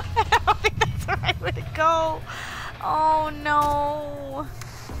 I don't think that's the right way to go. Oh no.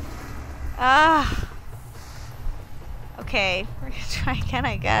 Okay, we're gonna try again,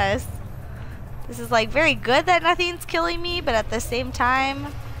 I guess. This is like very good that nothing's killing me, but at the same time,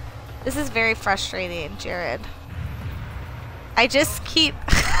 this is very frustrating, Jared. I just keep...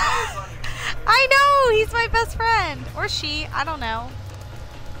 I know! He's my best friend! Or she, I don't know.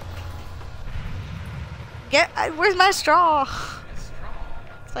 Where's my straw?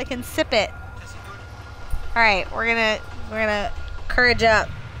 So I can sip it. Alright, we're gonna courage up.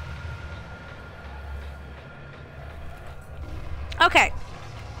 Okay.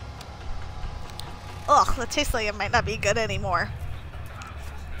 Ugh, that tastes like it might not be good anymore.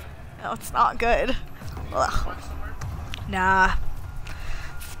 No, it's not good. Ugh. Nah.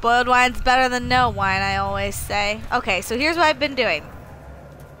 Spoiled wine's better than no wine, I always say. Okay, so here's what I've been doing.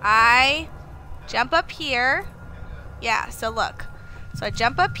 I jump up here. Yeah, so look. So I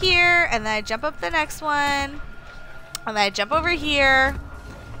jump up here, and then I jump up the next one. And then I jump over here.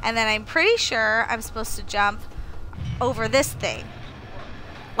 And then I'm pretty sure I'm supposed to jump over this thing.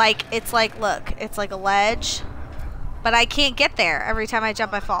 Like, it's like, look, it's like a ledge. But I can't get there. Every time I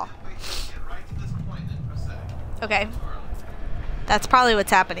jump, I fall. Okay. That's probably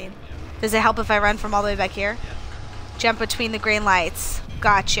what's happening. Does it help if I run from all the way back here? Jump between the green lights.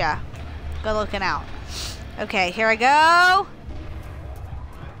 Gotcha. Good looking out. Okay, here I go.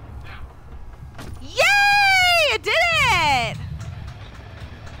 Yay! I did it!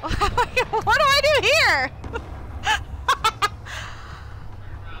 What do I do here?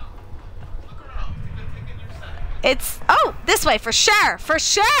 It's, oh, this way for sure, for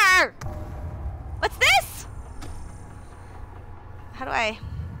sure. What's this? How do I,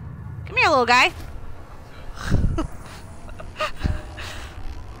 come here, little guy.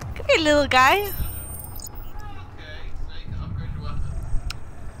 Come here, little guy.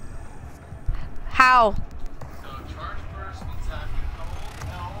 How? So charge burst means that you hold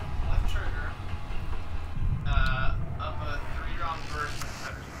L left trigger up a 3-round burst with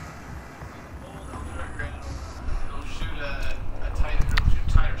cutters. Hold L trigger and it'll shoot a tighter, it'll shoot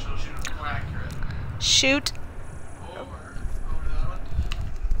tighter, so it'll shoot more accurate. Shoot. Over that one.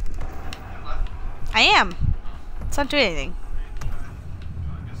 And left. I am. It's not doing anything. I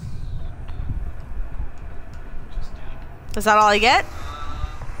guess just do. Is that all I get?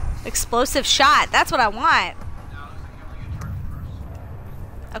 Explosive shot. That's what I want. Now it looks like you only get charged first.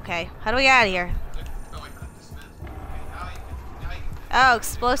 Okay. How do we get out of here? Oh wait, click dismiss. Okay, now you can Oh,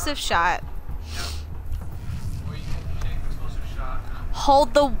 explosive shot. or you can take explosive shot.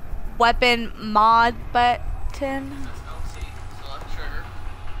 Hold the weapon mod button. That's LT, so left trigger.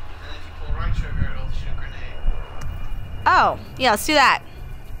 And then if you pull right trigger, it'll shoot a grenade. Oh, yeah, let's do that.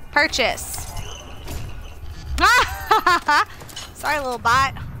 Purchase. Sorry, little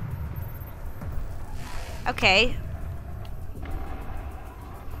bot. Okay.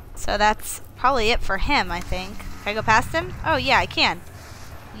 So that's probably it for him, I think. Can I go past him? Oh, yeah, I can.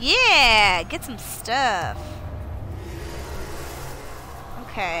 Yeah, get some stuff.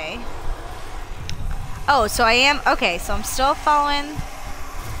 Okay. Oh, so I am... Okay, so I'm still following...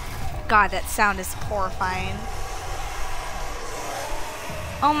 God, that sound is horrifying.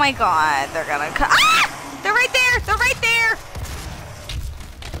 Oh my god, they're gonna come. Ah! They're right there! They're right there!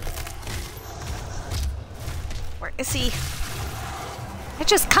 Where is he? They're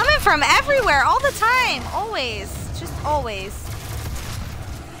just coming from everywhere all the time. Always. Just always.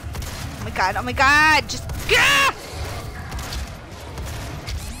 Oh my god, oh my god! Just. Gah!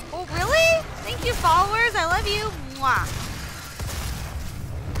 Oh, really? Thank you, followers. I love you. Mwah.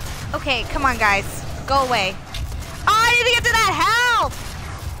 Okay, come on, guys. Go away. Oh, I need to get to that health!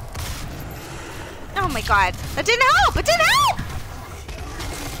 Oh my god. That didn't help! It didn't help!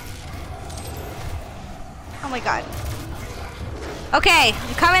 Oh my god. Okay,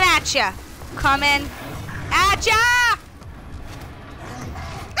 I'm coming at ya. Coming at ya!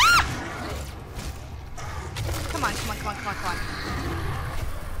 Ah! Come on, come on, come on, come on, come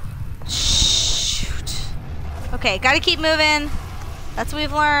on. Shoot. Okay, gotta keep moving. That's what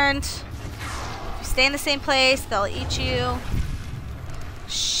we've learned. If you stay in the same place, they'll eat you.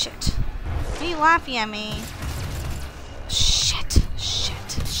 Shit. Why are you laughing at me? Shit.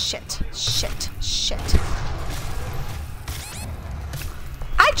 Shit. Shit. Shit. Shit.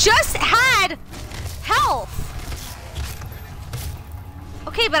 I just had health.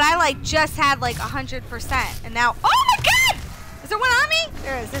 Okay, but I like just had like 100%. And now, oh my god! Is there one on me?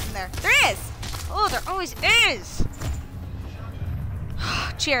 There is, isn't there? There is. Oh, there always is.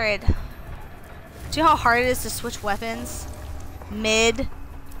 Jared, do you know how hard it is to switch weapons mid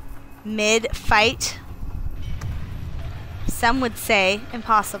fight? Some would say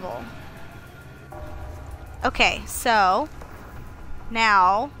impossible. Okay, so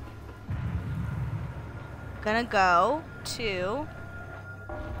now gonna go to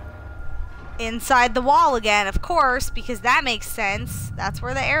inside the wall again, of course, because that makes sense. That's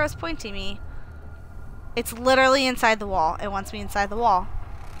where the arrow's pointing me. It's literally inside the wall. It wants me inside the wall.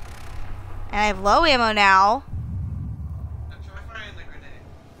 And I have low ammo now. Try finding the grenade.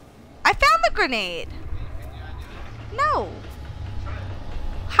 I found the grenade. Can you undo it? No. Try it.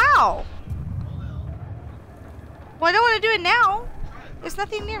 How? Hold L. Well, I don't want to do it now. Try it. There's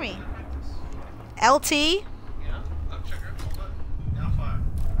nothing near me. Practice. LT. Yeah. Up trigger. Hold it. Now fire.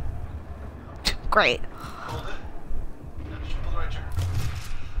 Great. Hold it. Now just pull the right trigger.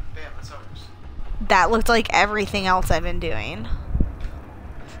 Bam, that's ours. That looked like everything else I've been doing.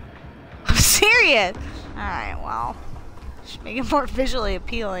 I'm serious. Alright, well. Should make it more visually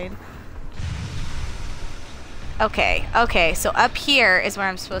appealing. Okay, okay, so up here is where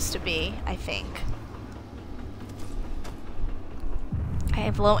I'm supposed to be, I think. I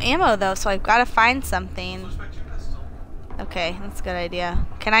have low ammo though, so I've got to find something. Switch back to your pistol. Okay, that's a good idea.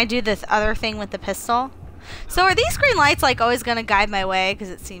 Can I do this other thing with the pistol? So are these green lights like always going to guide my way? Because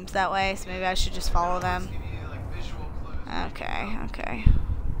it seems that way, so maybe I should just follow them. Give you like visual clues. Okay, okay.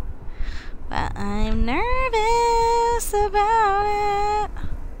 But I'm nervous about it.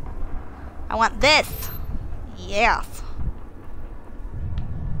 I want this. Yes.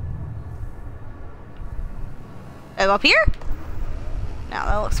 Oh, up here? No,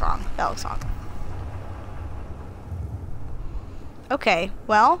 that looks wrong. That looks wrong. Okay,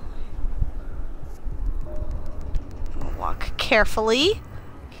 well. Walk carefully.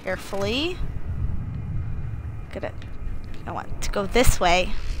 Carefully. I want to go this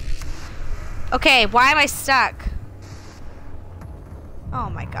way. Okay, why am I stuck? Oh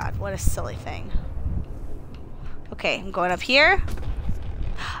my god, what a silly thing. Okay, I'm going up here.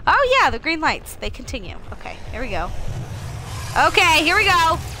 Oh yeah, the green lights, they continue. Okay, here we go. Okay, here we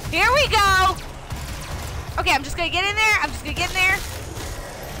go. Here we go. Okay, I'm just gonna get in there. I'm just gonna get in there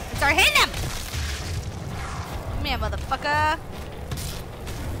and start hitting him. Come here, motherfucker.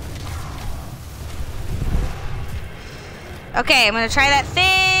 Okay, I'm gonna try that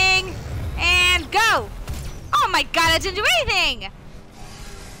thing. And go! Oh my god, I didn't do anything!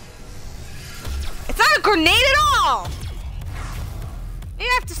 It's not a grenade at all! Maybe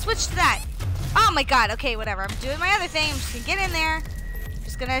I have to switch to that. Oh my god, okay, whatever. I'm doing my other thing. I'm just gonna get in there.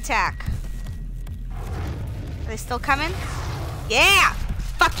 Just gonna attack. Are they still coming? Yeah!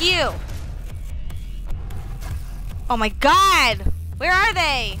 Fuck you! Oh my god! Where are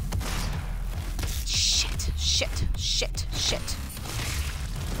they? Shit, shit, shit, shit.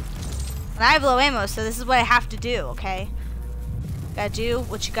 And I have low ammo, so this is what I have to do, okay? Gotta do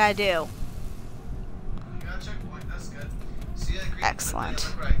what you gotta do. You got a checkpoint, that's good. See that green? Excellent.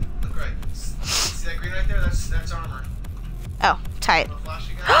 Look right, look right. See that green right there? That's armor. Oh, tight. The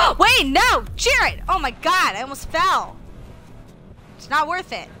flashing gun. Wait, no! Jared! Oh my god, I almost fell. It's not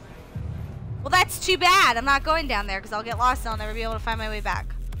worth it. Well, that's too bad. I'm not going down there because I'll get lost and I'll never be able to find my way back.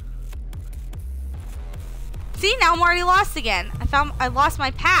 See, now I'm already lost again. I lost my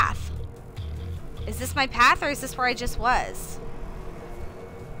path. Is this my path or is this where I just was?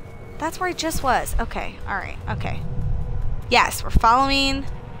 That's where I just was. Okay, alright, okay. Yes, we're following.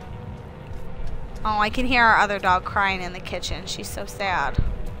 Oh, I can hear our other dog crying in the kitchen. She's so sad.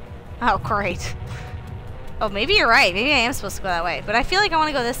 Oh, great. Oh, maybe you're right. Maybe I am supposed to go that way. But I feel like I want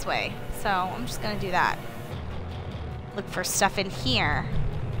to go this way. So I'm just going to do that. Look for stuff in here.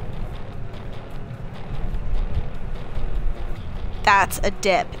 That's a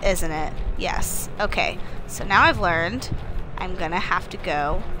dip, isn't it? Yes. Okay. So now I've learned I'm going to have to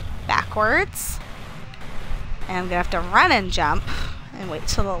go backwards. And I'm going to have to run and jump. And wait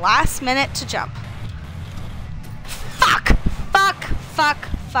till the last minute to jump. Fuck! Fuck! Fuck!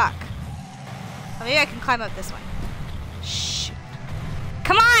 Fuck! Oh, maybe I can climb up this one. Shoot.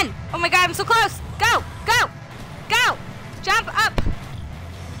 Come on! Oh my god, I'm so close! Go! Go! Go! Jump up!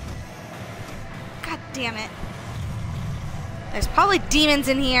 God damn it. There's probably demons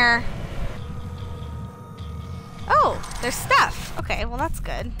in here. Oh, there's stuff. Okay, well that's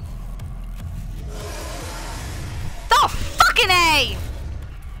good. Oh, fucking A!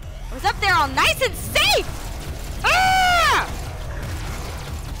 I was up there all nice and safe! Ah!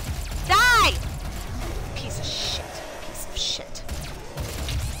 Die! Piece of shit. Piece of shit.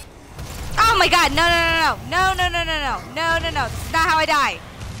 Oh my god, no, no, no, no, no, no, no, no, no, no, no, this is not how I die.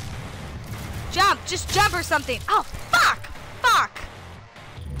 Jump, just jump or something. Oh, fuck! Fuck!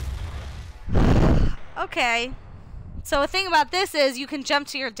 Okay. So the thing about this is you can jump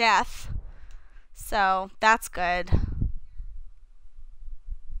to your death. So that's good.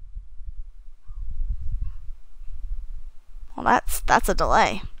 Well, that's a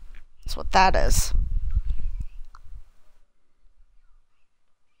delay. That's what that is.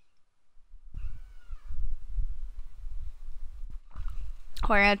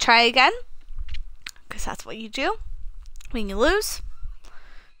 We're gonna try again, because that's what you do when you lose.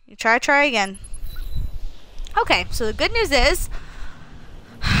 You try again. Okay, so the good news is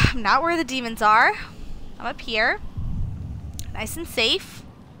I'm not where the demons are. I'm up here, nice and safe.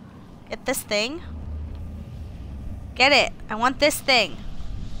 Get this thing. Get it. I want this thing.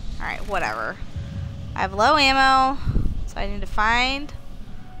 Alright, whatever. I have low ammo, so I need to find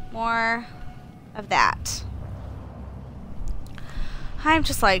more of that. I'm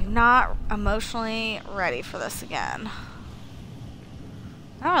just like not emotionally ready for this again.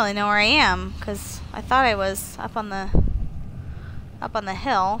 I don't really know where I am because I thought I was up on the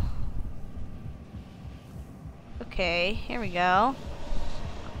hill. Okay, here we go.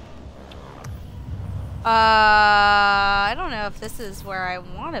 I don't know if this is where I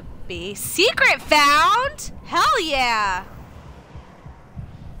want to be. Secret found? Hell yeah!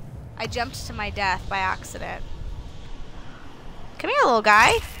 I jumped to my death by accident. Come here, little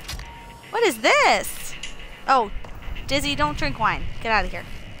guy. What is this? Oh, Dizzy, don't drink wine. Get out of here.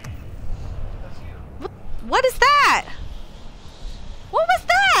 What is that? What was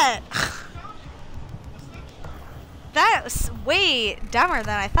that? That was way dumber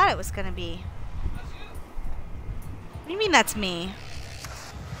than I thought it was going to be. What do you mean that's me?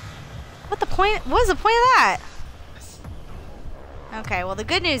 What was the point of that? Okay, well the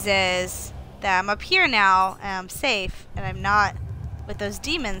good news is that I'm up here now and I'm safe and I'm not with those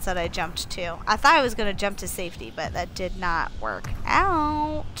demons that I jumped to. I thought I was going to jump to safety, but that did not work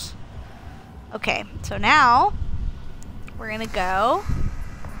out. Okay, so now we're going to go.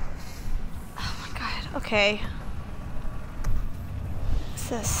 Oh my god, okay. What's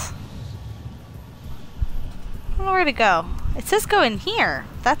this? I don't know where to go. It says go in here.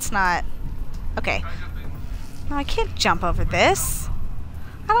 That's not... Okay. No, I can't jump over this.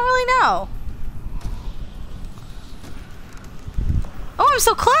 I don't really know. Oh, I'm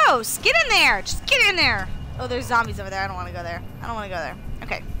so close! Get in there! Just get in there! Oh, there's zombies over there. I don't want to go there. I don't want to go there.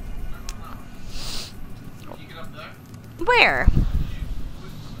 Okay. Where?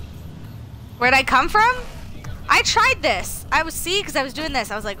 Where'd I come from? I tried this. I was, see, because I was doing this.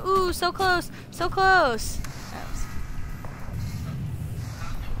 I was like, ooh, so close. So close.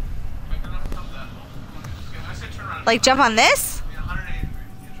 Like, jump on this?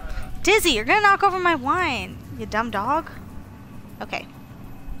 Dizzy, you're gonna knock over my wine, you dumb dog. Okay.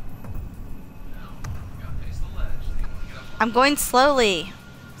 I'm going slowly,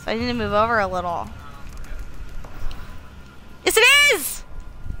 so I need to move over a little. Yes, it is!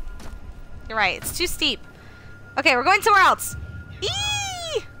 You're right, it's too steep. Okay, we're going somewhere else.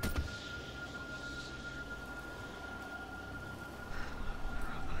 Eee!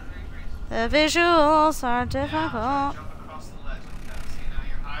 The visuals are difficult.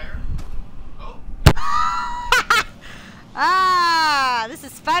 Ah, this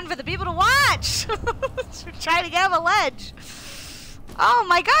is fun for the people to watch. We're trying to get up a ledge. Oh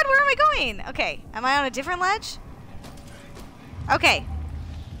my god, where am I going? Okay, am I on a different ledge? Okay.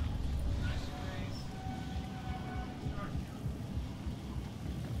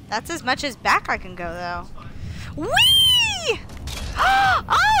 That's as much as back I can go, though. Whee!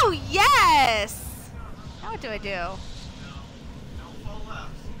 Oh, yes! Now what do I do? Don't fall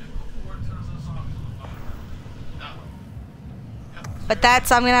left. And go forward towards those zombies on the bottom. That way. Yep. But that's,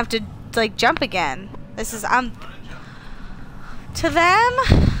 I'm gonna have to, like, jump again. This is, Run and jump. to them?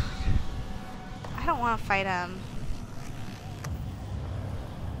 I don't want to fight them.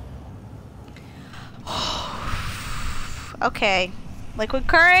 Okay. Liquid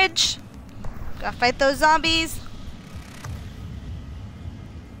courage. Gotta fight those zombies.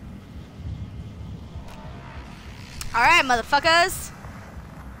 Alright, motherfuckers.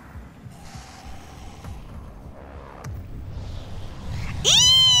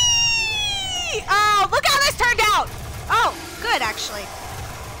 Eee! Oh, look how this turned out! Oh, good, actually.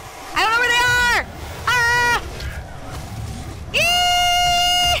 I don't know where they are! Ah! Eee!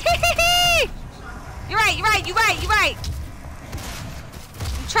 You're right, you're right, you're right, you're right.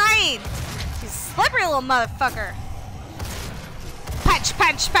 I'm trying. She's a slippery little motherfucker. Punch,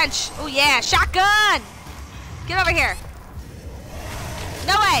 punch, punch. Oh yeah, shotgun. Get over here.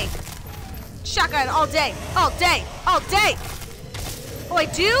 No way. Shotgun all day, all day, all day. Oh, I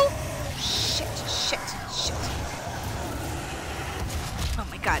do? Shit, shit, shit. Oh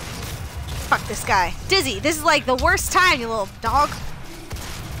my god. Fuck this guy. Dizzy, this is like the worst time, you little dog.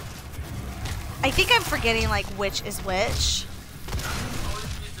 I think I'm forgetting like which is which.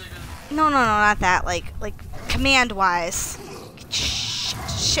 No, no, no, not that. Like command-wise. Shit,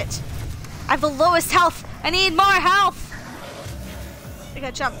 shit. I have the lowest health. I need more health. I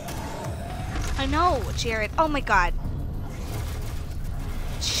gotta jump. I know, Jared. Oh my god.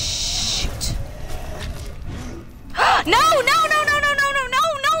 Shoot. No, no, no, no, no, no, no, no,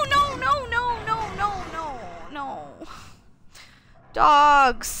 no, no, no, no, no, no, no, no.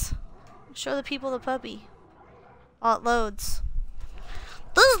 Dogs. Show the people the puppy. While it loads.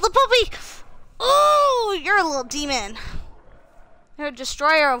 This is the puppy! Oh, you're a little demon. You're a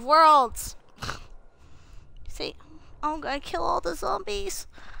destroyer of worlds. See, I'm gonna kill all the zombies.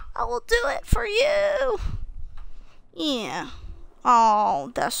 I will do it for you. Yeah.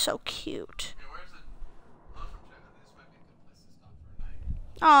 Oh, that's so cute. Yeah, where's the loaf from China? This might be a good place to stop for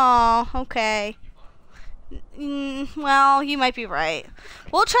a night. Oh, okay. Well, you might be right.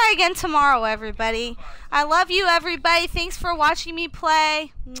 We'll try again tomorrow, everybody. I love you, everybody. Thanks for watching me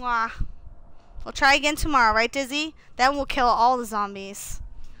play. Mwah. We'll try again tomorrow, right, Dizzy? Then we'll kill all the zombies.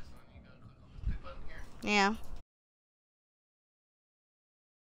 Yeah, so you gotta click on the big button here. Yeah.